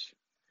college.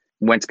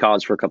 Went to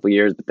college for a couple of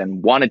years, but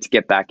then wanted to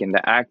get back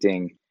into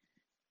acting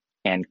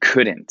and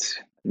couldn't.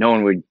 No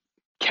one would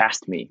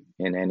cast me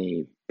in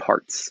any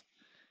parts.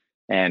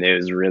 And it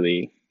was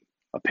really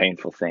a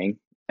painful thing,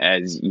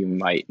 as you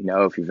might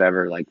know if you've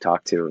ever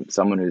talked to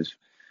someone who's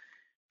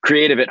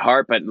creative at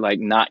heart, but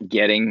not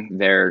getting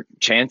their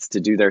chance to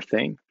do their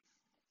thing.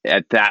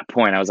 At that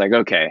point, I was like,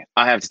 okay,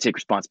 I have to take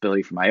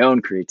responsibility for my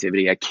own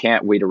creativity. I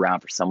can't wait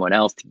around for someone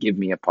else to give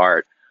me a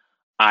part.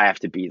 I have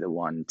to be the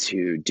one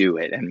to do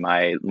it. And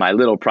my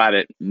little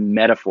private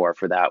metaphor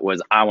for that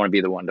was, I want to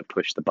be the one to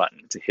push the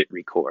button to hit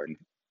record.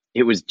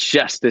 It was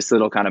just this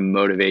little kind of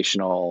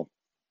motivational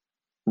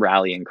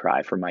rallying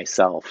cry for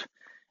myself.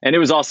 And it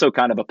was also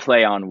kind of a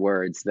play on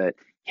words, that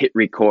hit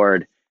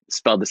record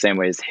spelled the same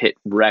way as hit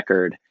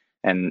record.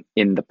 And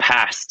in the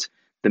past,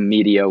 the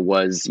media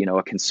was,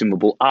 a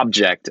consumable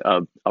object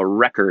of a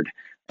record.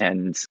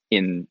 And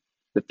in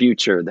the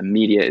future, the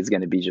media is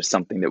going to be just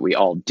something that we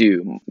all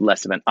do,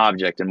 less of an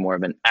object and more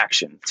of an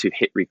action, to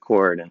hit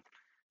record. And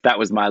that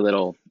was my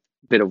little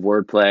bit of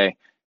wordplay.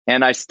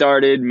 And I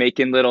started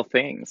making little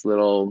things,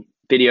 little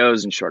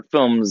videos and short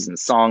films and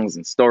songs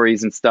and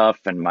stories and stuff.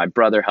 And my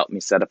brother helped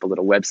me set up a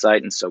little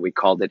website. And so we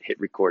called it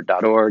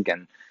hitrecord.org.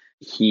 And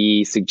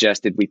he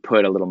suggested we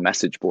put a little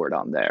message board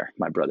on there.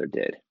 My brother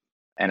did.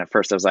 And at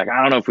first I was like,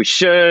 I don't know if we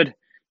should.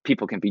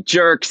 People can be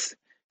jerks.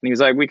 And he was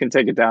like, we can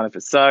take it down if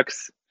it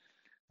sucks.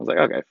 I was like,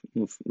 okay,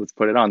 let's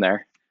put it on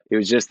there. It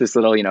was just this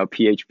little,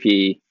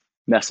 PHP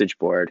message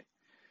board.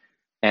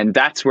 And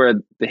that's where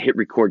the Hit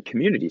Record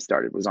community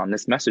started, was on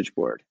this message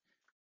board.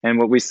 And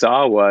what we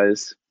saw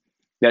was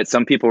that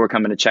some people were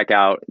coming to check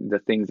out the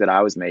things that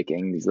I was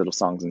making, these little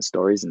songs and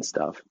stories and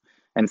stuff.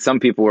 And some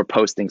people were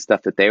posting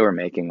stuff that they were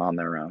making on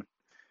their own.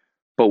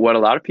 But what a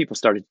lot of people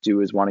started to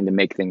do is wanting to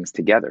make things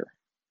together.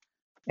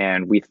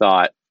 And we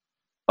thought,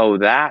 oh,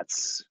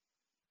 that's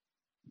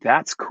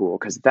cool,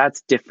 because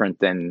that's different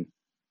than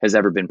has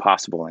ever been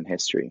possible in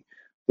history.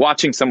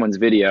 watching someone's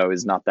video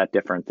is not that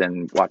different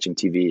than watching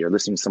TV, or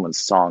listening to someone's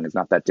song is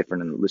not that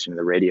different than listening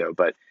to the radio.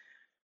 But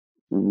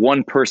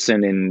one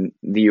person in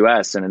the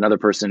US and another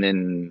person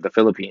in the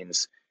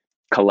Philippines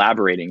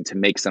collaborating to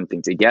make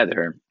something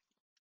together,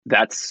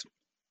 that's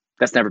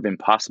never been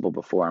possible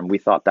before. And we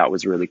thought that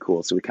was really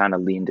cool. So we kind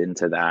of leaned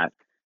into that.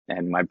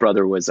 And my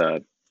brother was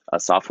a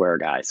software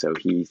guy. So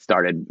he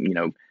started,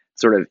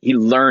 he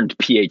learned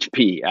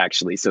PHP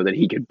actually, so that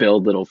he could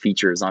build little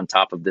features on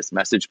top of this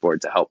message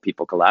board to help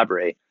people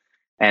collaborate.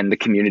 And the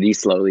community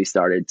slowly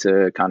started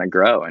to kind of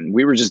grow. And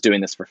we were just doing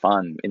this for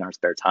fun in our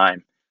spare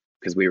time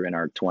because we were in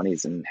our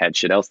 20s and had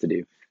shit else to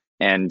do.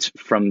 And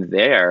from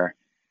there,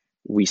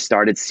 we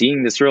started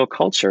seeing this real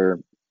culture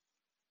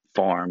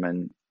form.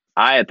 And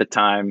I, at the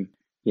time,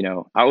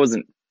 I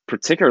wasn't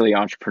particularly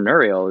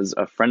entrepreneurial. As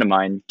a friend of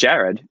mine,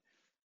 Jared,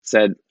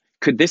 said,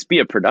 could this be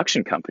a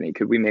production company?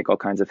 Could we make all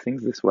kinds of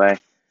things this way?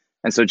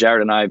 And so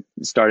Jared and I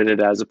started it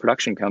as a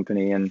production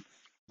company. And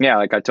yeah,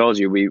 like I told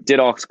you, we did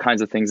all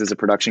kinds of things as a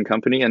production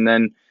company. And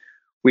then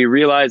we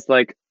realized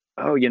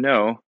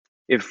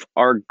if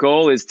our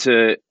goal is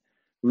to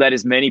let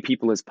as many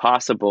people as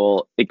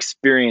possible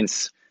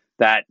experience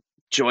that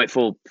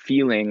joyful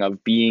feeling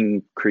of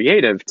being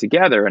creative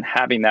together and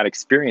having that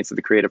experience of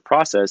the creative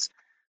process,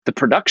 the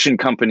production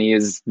company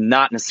is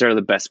not necessarily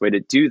the best way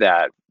to do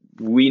that.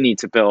 We need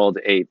to build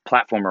a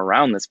platform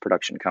around this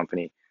production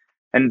company.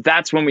 And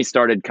that's when we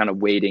started kind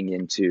of wading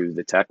into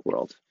the tech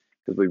world,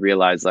 because we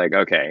realized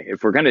okay,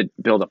 if we're going to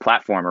build a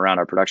platform around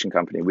our production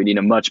company, we need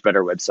a much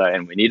better website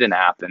and we need an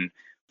app. And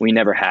we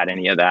never had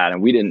any of that.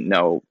 And we didn't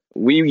know.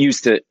 We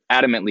used to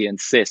adamantly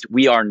insist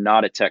we are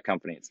not a tech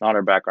company. It's not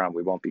our background.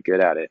 We won't be good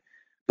at it.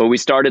 But we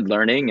started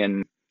learning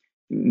and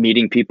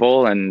meeting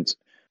people and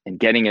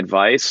getting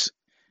advice.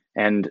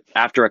 And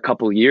after a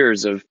couple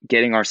years of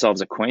getting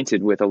ourselves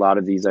acquainted with a lot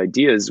of these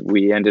ideas,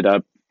 we ended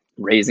up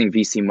raising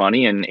VC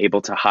money and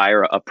able to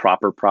hire a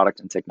proper product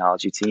and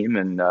technology team.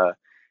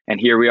 And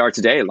here we are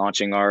today,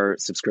 launching our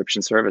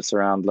subscription service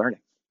around learning.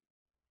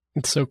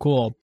 It's so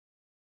cool.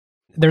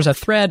 There's a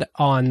thread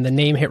on the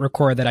name Hit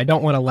Record that I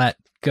don't want to let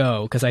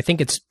go because I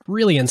think it's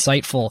really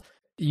insightful.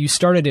 You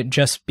started it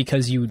just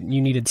because you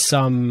needed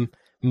some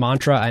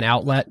mantra, an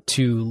outlet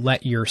to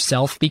let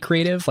yourself be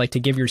creative, like to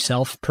give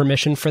yourself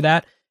permission for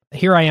that.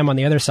 Here I am on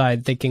the other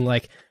side thinking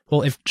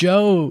well, if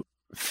Joe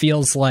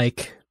feels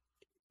like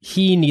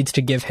he needs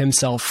to give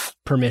himself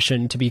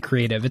permission to be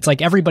creative, it's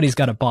like everybody's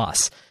got a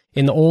boss.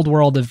 In the old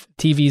world of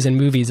TVs and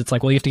movies, it's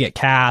like, well, you have to get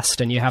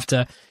cast and you have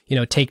to,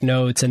 take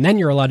notes, and then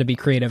you're allowed to be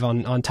creative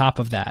on top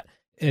of that.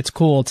 It's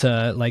cool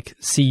to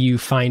see you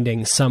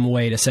finding some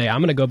way to say, I'm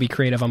going to go be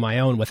creative on my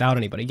own without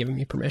anybody giving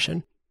me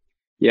permission.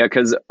 Yeah,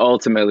 because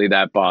ultimately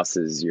that boss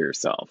is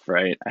yourself,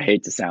 right? I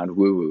hate to sound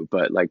woo-woo,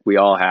 but we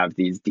all have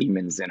these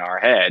demons in our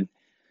head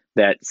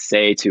that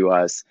say to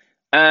us,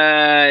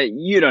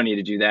 you don't need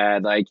to do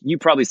that. You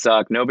probably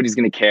suck. Nobody's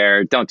going to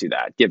care. Don't do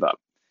that. Give up.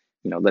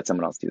 Let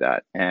someone else do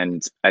that.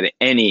 And I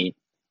think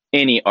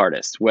any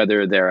artist,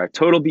 whether they're a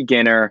total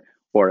beginner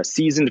or a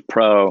seasoned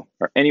pro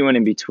or anyone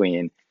in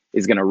between,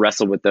 is going to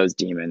wrestle with those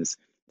demons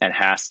and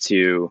has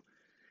to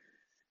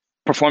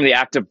perform the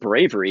act of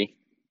bravery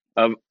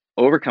of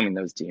overcoming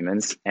those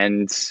demons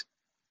and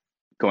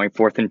going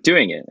forth and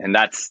doing it. And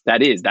that's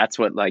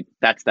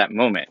that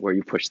moment where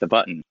you push the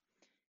button.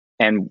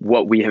 And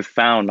what we have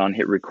found on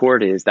Hit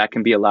Record is that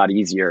can be a lot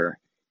easier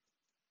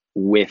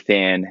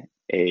within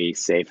a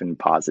safe and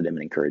positive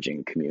and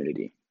encouraging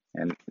community.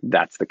 And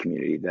that's the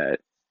community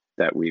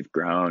that we've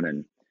grown.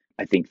 And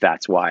I think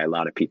that's why a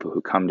lot of people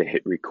who come to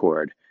Hit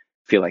Record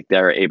feel like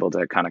they're able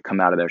to kind of come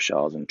out of their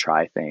shells and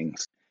try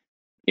things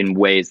in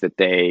ways that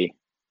they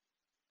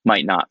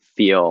might not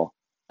feel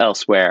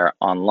elsewhere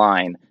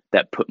online,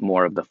 that put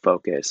more of the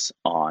focus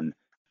on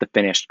the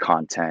finished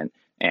content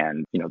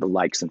and, the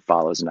likes and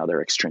follows and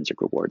other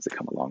extrinsic rewards that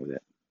come along with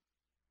it.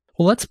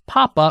 Well, let's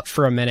pop up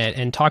for a minute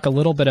and talk a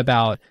little bit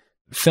about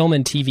film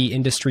and TV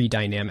industry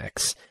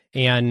dynamics.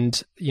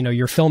 And,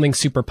 you're filming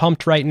Super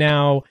Pumped right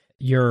now.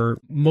 Your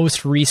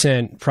most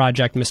recent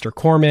project, Mr.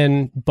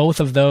 Corman,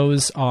 both of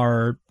those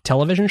are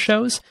television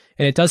shows.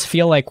 And it does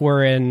feel like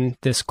we're in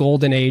this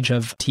golden age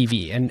of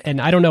TV.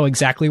 And I don't know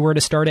exactly where to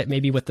start it,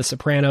 maybe with The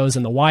Sopranos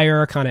and The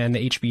Wire, kind of in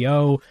the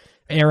HBO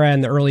era in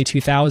the early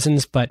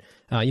 2000s. But,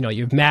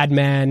 you have Mad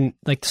Men,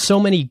 so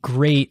many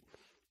great,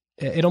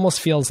 it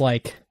almost feels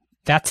like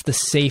that's the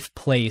safe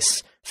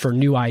place for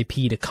new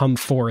IP to come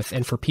forth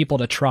and for people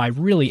to try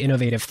really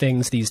innovative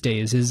things these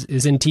days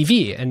is in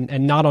TV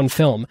and not on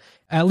film,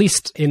 at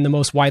least in the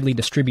most widely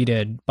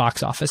distributed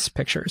box office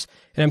pictures.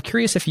 And I'm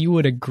curious if you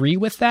would agree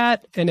with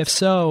that. And if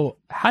so,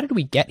 how did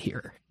we get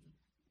here?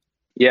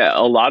 Yeah,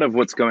 a lot of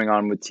what's going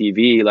on with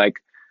TV, like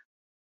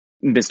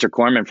Mr.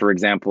 Corman, for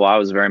example, I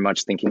was very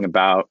much thinking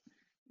about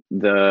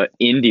the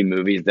indie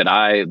movies that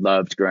I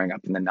loved growing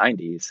up in the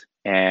 90s.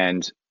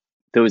 And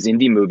those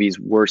indie movies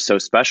were so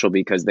special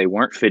because they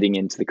weren't fitting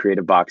into the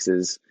creative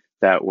boxes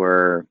that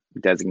were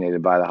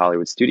designated by the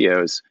Hollywood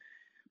studios.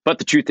 But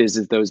the truth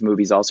is those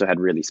movies also had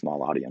really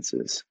small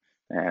audiences.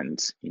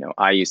 And,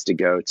 I used to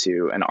go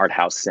to an art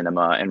house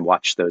cinema and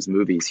watch those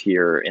movies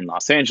here in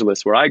Los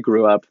Angeles, where I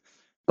grew up.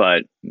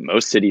 But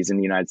most cities in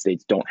the United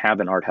States don't have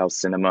an art house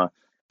cinema.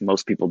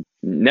 Most people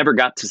never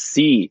got to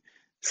see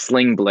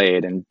Sling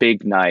Blade and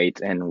Big Night.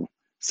 And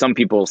some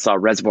people saw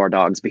Reservoir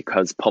Dogs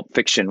because Pulp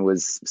Fiction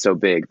was so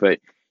big. But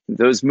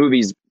those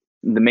movies,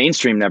 the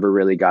mainstream never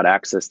really got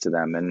access to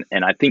them.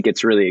 And I think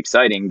it's really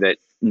exciting that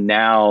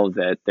now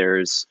that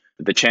there's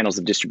the channels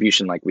of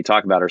distribution, like we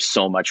talk about, are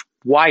so much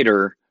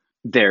wider,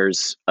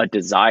 there's a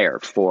desire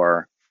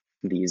for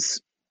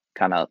these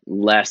kind of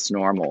less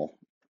normal,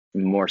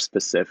 more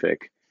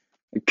specific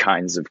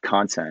kinds of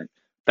content.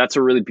 That's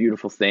a really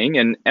beautiful thing.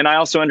 And I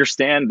also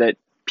understand that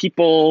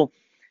people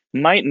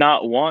might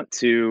not want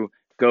to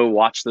go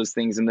watch those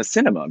things in the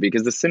cinema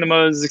because the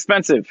cinema is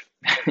expensive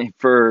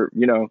for,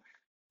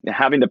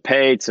 having to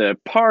pay to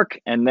park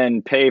and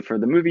then pay for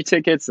the movie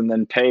tickets and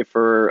then pay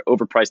for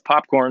overpriced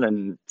popcorn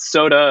and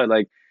soda.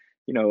 Like,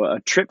 a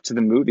trip to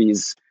the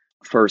movies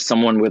for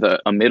someone with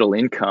a middle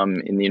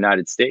income in the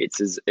United States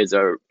is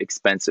a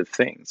expensive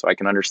thing. So I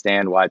can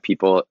understand why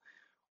people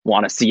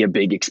want to see a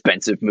big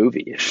expensive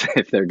movie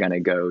if they're going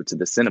to go to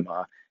the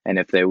cinema. And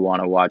if they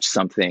want to watch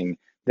something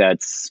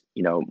that's,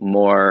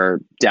 more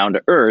down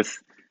to earth,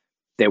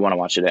 they want to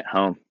watch it at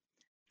home.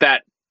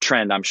 That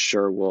trend, I'm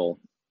sure, will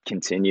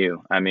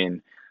continue. I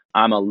mean,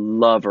 I'm a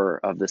lover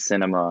of the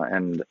cinema,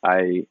 and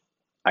I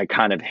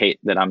kind of hate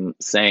that I'm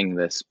saying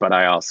this, but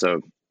I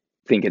also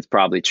think it's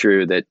probably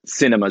true that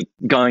cinema is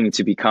going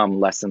to become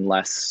less and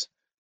less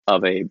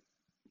of a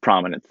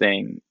prominent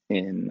thing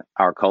in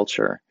our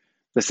culture.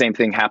 The same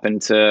thing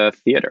happened to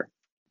theater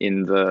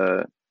in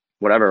the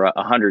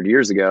 100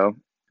 years ago,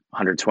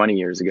 120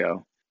 years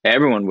ago.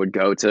 Everyone would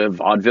go to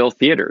vaudeville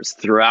theaters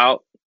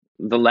throughout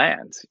the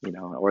land,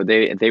 or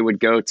they would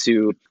go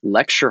to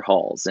lecture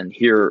halls and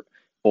hear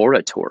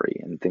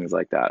oratory and things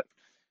like that.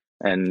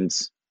 And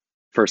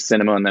first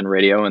cinema and then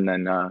radio and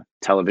then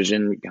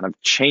television kind of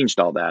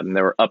changed all that. And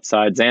there were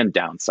upsides and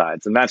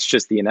downsides. And that's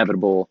just the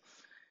inevitable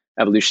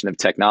evolution of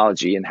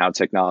technology and how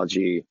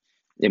technology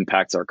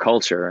impacts our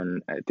culture.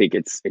 And I think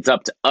it's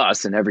up to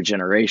us in every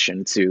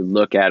generation to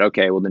look at,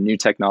 okay, well, the new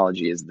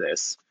technology is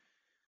this.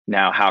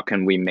 Now, how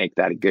can we make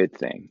that a good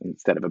thing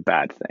instead of a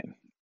bad thing?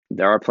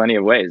 There are plenty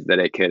of ways that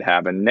it could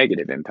have a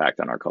negative impact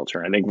on our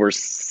culture. I think we're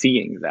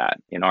seeing that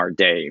in our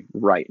day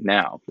right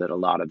now, that a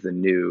lot of the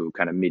new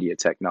kind of media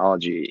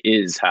technology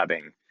is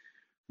having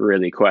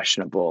really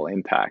questionable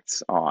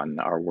impacts on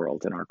our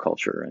world and our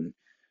culture. And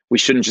we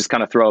shouldn't just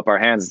kind of throw up our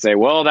hands and say,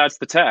 well, that's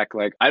the tech.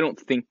 Like, I don't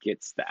think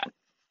it's that.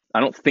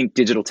 I don't think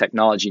digital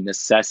technology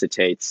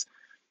necessitates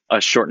a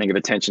shortening of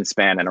attention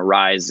span and a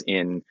rise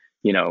in,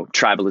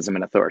 tribalism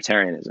and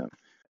authoritarianism.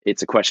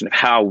 It's a question of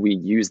how we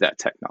use that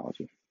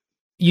technology.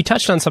 You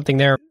touched on something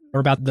there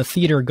about the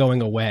theater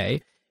going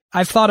away.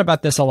 I've thought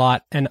about this a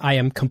lot, and I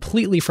am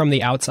completely from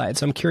the outside.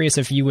 So I'm curious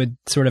if you would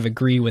sort of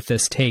agree with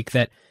this take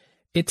that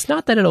it's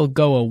not that it'll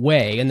go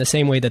away in the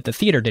same way that the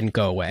theater didn't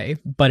go away,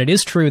 but it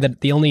is true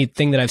that the only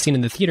thing that I've seen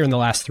in the theater in the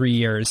last 3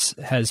 years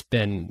has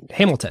been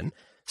Hamilton.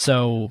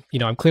 So,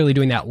 I'm clearly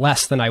doing that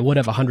less than I would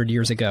have 100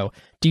 years ago.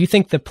 Do you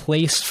think the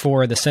place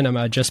for the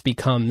cinema just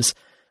becomes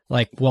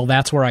like, well,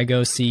 that's where I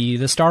go see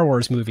the Star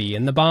Wars movie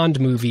and the Bond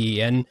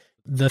movie and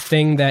the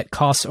thing that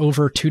costs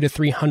over $200 to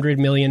 $300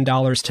 million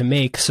to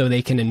make so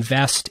they can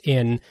invest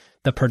in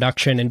the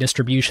production and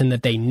distribution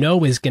that they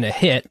know is going to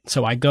hit.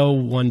 So I go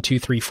 1, 2,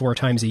 3, 4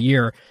 times a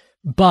year,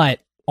 but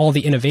all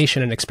the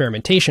innovation and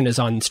experimentation is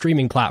on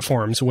streaming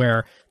platforms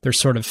where there's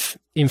sort of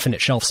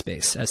infinite shelf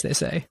space, as they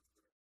say.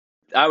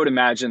 I would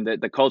imagine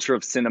that the culture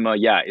of cinema,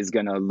 is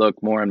going to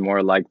look more and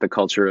more like the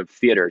culture of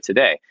theater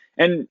today.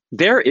 And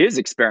there is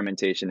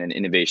experimentation and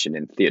innovation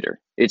in theater.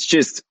 It's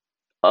just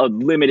a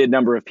limited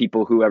number of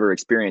people who ever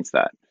experience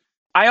that.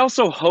 I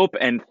also hope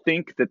and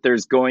think that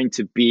there's going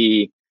to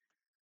be,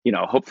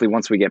 hopefully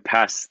once we get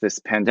past this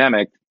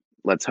pandemic,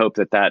 let's hope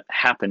that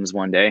happens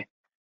one day.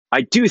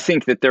 I do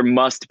think that there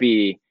must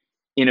be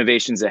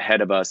innovations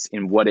ahead of us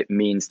in what it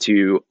means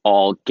to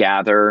all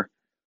gather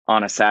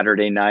on a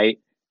Saturday night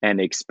and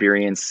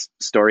experience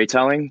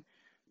storytelling.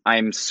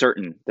 I'm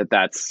certain that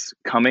that's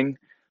coming.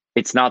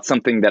 It's not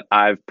something that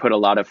I've put a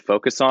lot of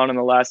focus on in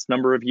the last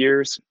number of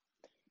years.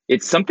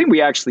 It's something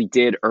we actually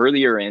did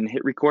earlier in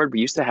Hit Record.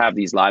 We used to have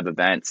these live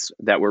events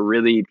that were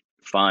really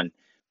fun,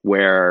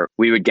 where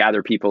we would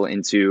gather people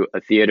into a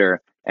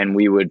theater and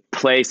we would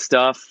play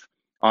stuff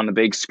on the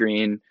big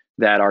screen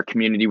that our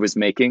community was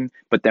making,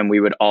 but then we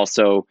would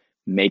also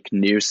make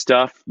new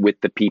stuff with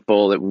the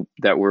people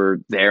that were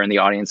there in the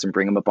audience and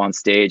bring them up on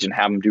stage and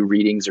have them do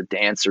readings or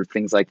dance or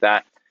things like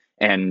that,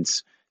 and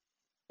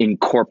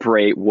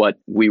incorporate what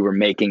we were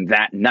making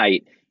that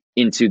night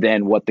into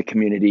then what the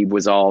community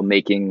was all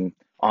making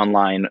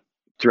online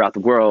throughout the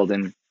world.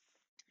 And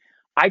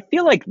I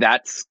feel like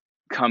that's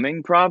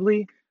coming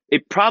probably.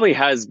 It probably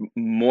has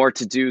more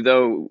to do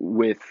though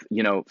with,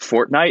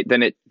 Fortnite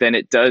than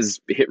it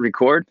does Hit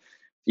Record,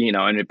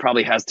 and it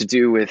probably has to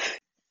do with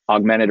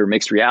augmented or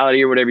mixed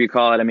reality or whatever you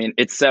call it. I mean,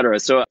 et cetera.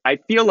 So I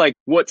feel like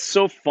what's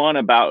so fun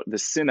about the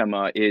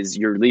cinema is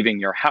you're leaving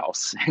your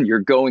house and you're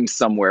going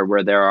somewhere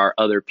where there are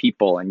other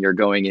people and you're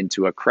going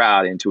into a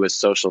crowd, into a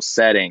social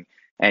setting,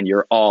 and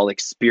you're all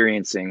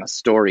experiencing a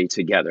story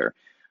together.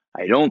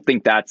 I don't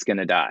think that's going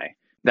to die.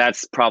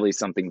 That's probably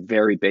something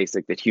very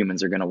basic that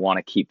humans are going to want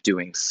to keep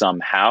doing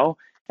somehow.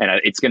 And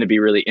it's going to be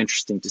really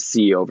interesting to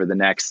see over the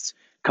next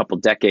couple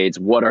decades,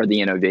 what are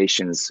the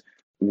innovations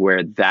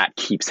where that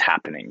keeps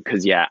happening?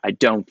 Because, yeah, I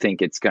don't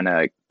think it's going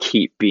to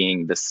keep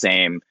being the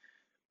same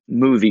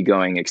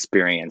movie-going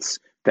experience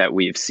that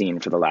we've seen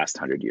for the last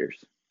 100 years.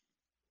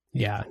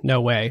 Yeah,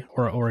 no way.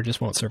 Or it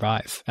just won't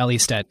survive, at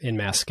least in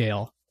mass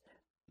scale.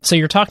 So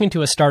you're talking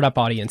to a startup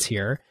audience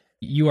here.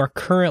 You are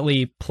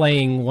currently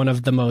playing one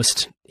of the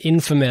most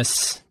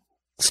infamous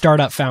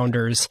startup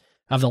founders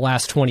of the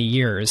last 20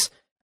 years.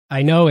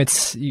 I know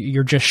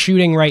you're just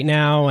shooting right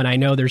now, and I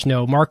know there's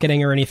no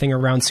marketing or anything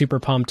around Super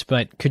Pumped,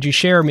 but could you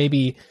share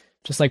maybe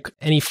just like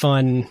any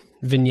fun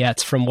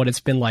vignettes from what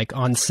it's been like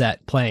on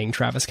set playing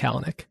Travis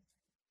Kalanick?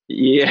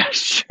 Yeah,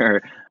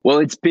 sure. Well,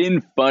 it's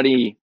been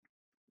funny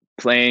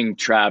playing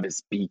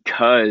Travis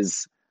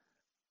because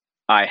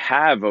I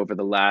have, over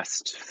the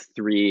last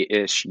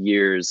 3-ish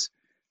years,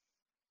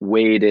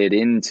 waded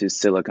into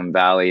Silicon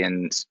Valley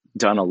and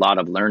done a lot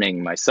of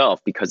learning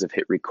myself because of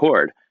Hit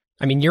Record.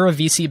 I mean, you're a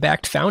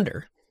VC-backed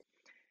founder.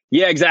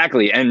 Yeah,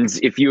 exactly. And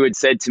if you had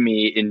said to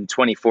me in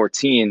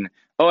 2014,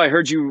 oh, I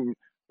heard you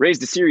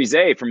raised a Series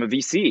A from a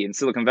VC in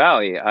Silicon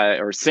Valley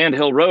or Sand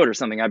Hill Road or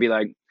something, I'd be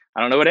like,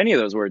 I don't know what any of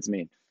those words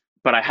mean.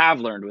 But I have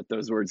learned what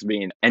those words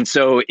mean. And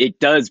so it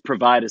does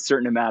provide a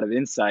certain amount of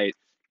insight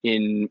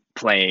in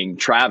playing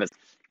Travis.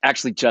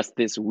 Actually, just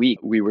this week,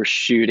 we were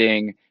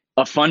shooting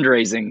a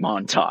fundraising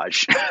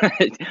montage.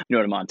 You know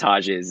what a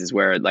montage is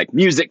where like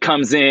music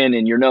comes in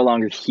and you're no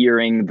longer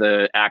hearing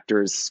the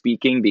actors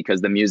speaking because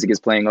the music is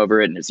playing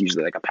over it. And it's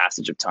usually like a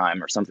passage of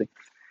time or something.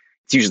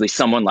 It's usually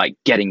someone like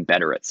getting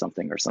better at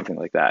something or something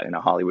like that in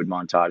a Hollywood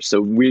montage.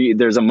 So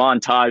there's a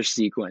montage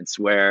sequence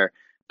where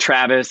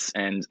Travis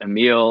and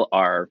Emil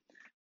are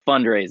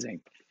fundraising.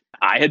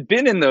 I had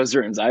been in those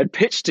rooms. I had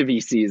pitched to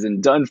VCs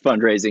and done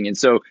fundraising. And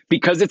so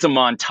because it's a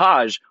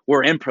montage,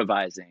 we're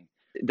improvising.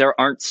 There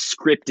aren't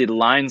scripted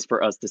lines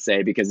for us to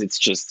say because it's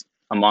just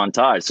a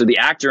montage. So the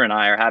actor and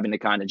I are having to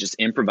kind of just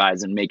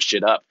improvise and make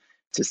shit up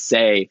to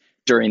say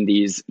during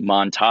these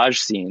montage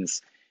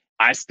scenes.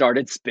 I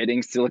started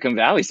spitting Silicon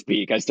Valley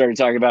speak. I started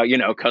talking about,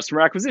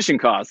 customer acquisition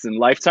costs and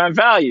lifetime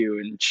value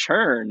and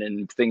churn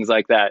and things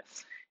like that.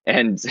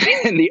 And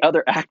the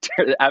other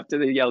actor, after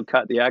they yelled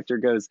cut, the actor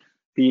goes,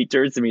 he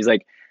turns to me, he's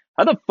like,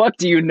 how the fuck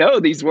do you know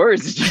these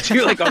words? Did you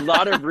do like a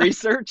lot of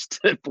research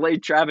to play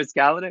Travis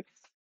Kalanick?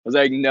 I was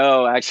like,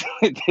 no,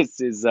 actually,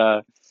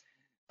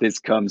 this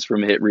comes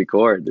from Hit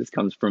Record. This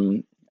comes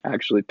from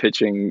actually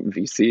pitching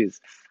VCs.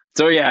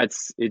 So yeah,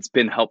 it's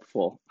been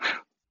helpful.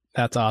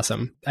 That's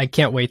awesome. I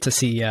can't wait to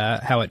see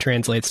how it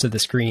translates to the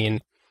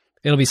screen.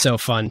 It'll be so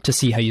fun to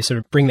see how you sort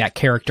of bring that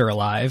character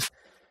alive.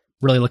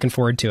 Really looking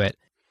forward to it.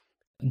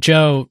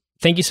 Joe,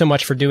 thank you so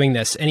much for doing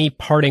this. Any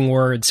parting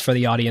words for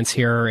the audience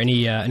here, or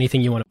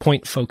anything you want to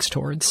point folks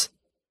towards?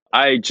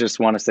 I just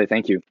want to say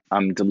thank you.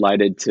 I'm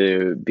delighted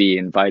to be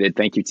invited.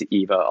 Thank you to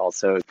Eva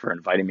also for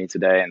inviting me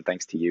today. And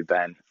thanks to you,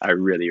 Ben. I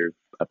really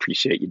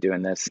appreciate you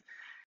doing this.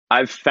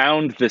 I've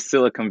found the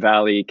Silicon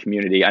Valley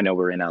community, I know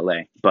we're in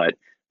LA, but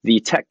the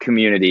tech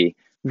community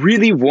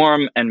really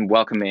warm and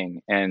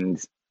welcoming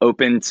and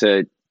open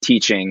to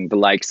teaching the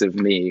likes of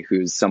me,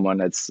 who's someone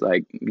that's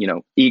like,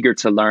 eager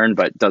to learn,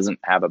 but doesn't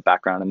have a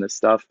background in this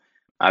stuff.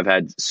 I've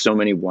had so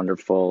many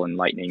wonderful,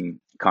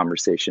 enlightening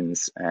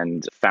conversations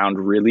and found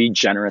really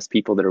generous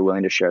people that are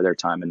willing to share their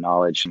time and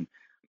knowledge. And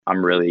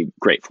I'm really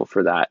grateful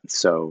for that.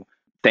 So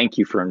thank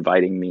you for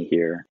inviting me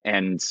here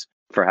and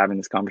for having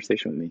this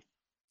conversation with me.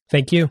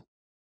 Thank you.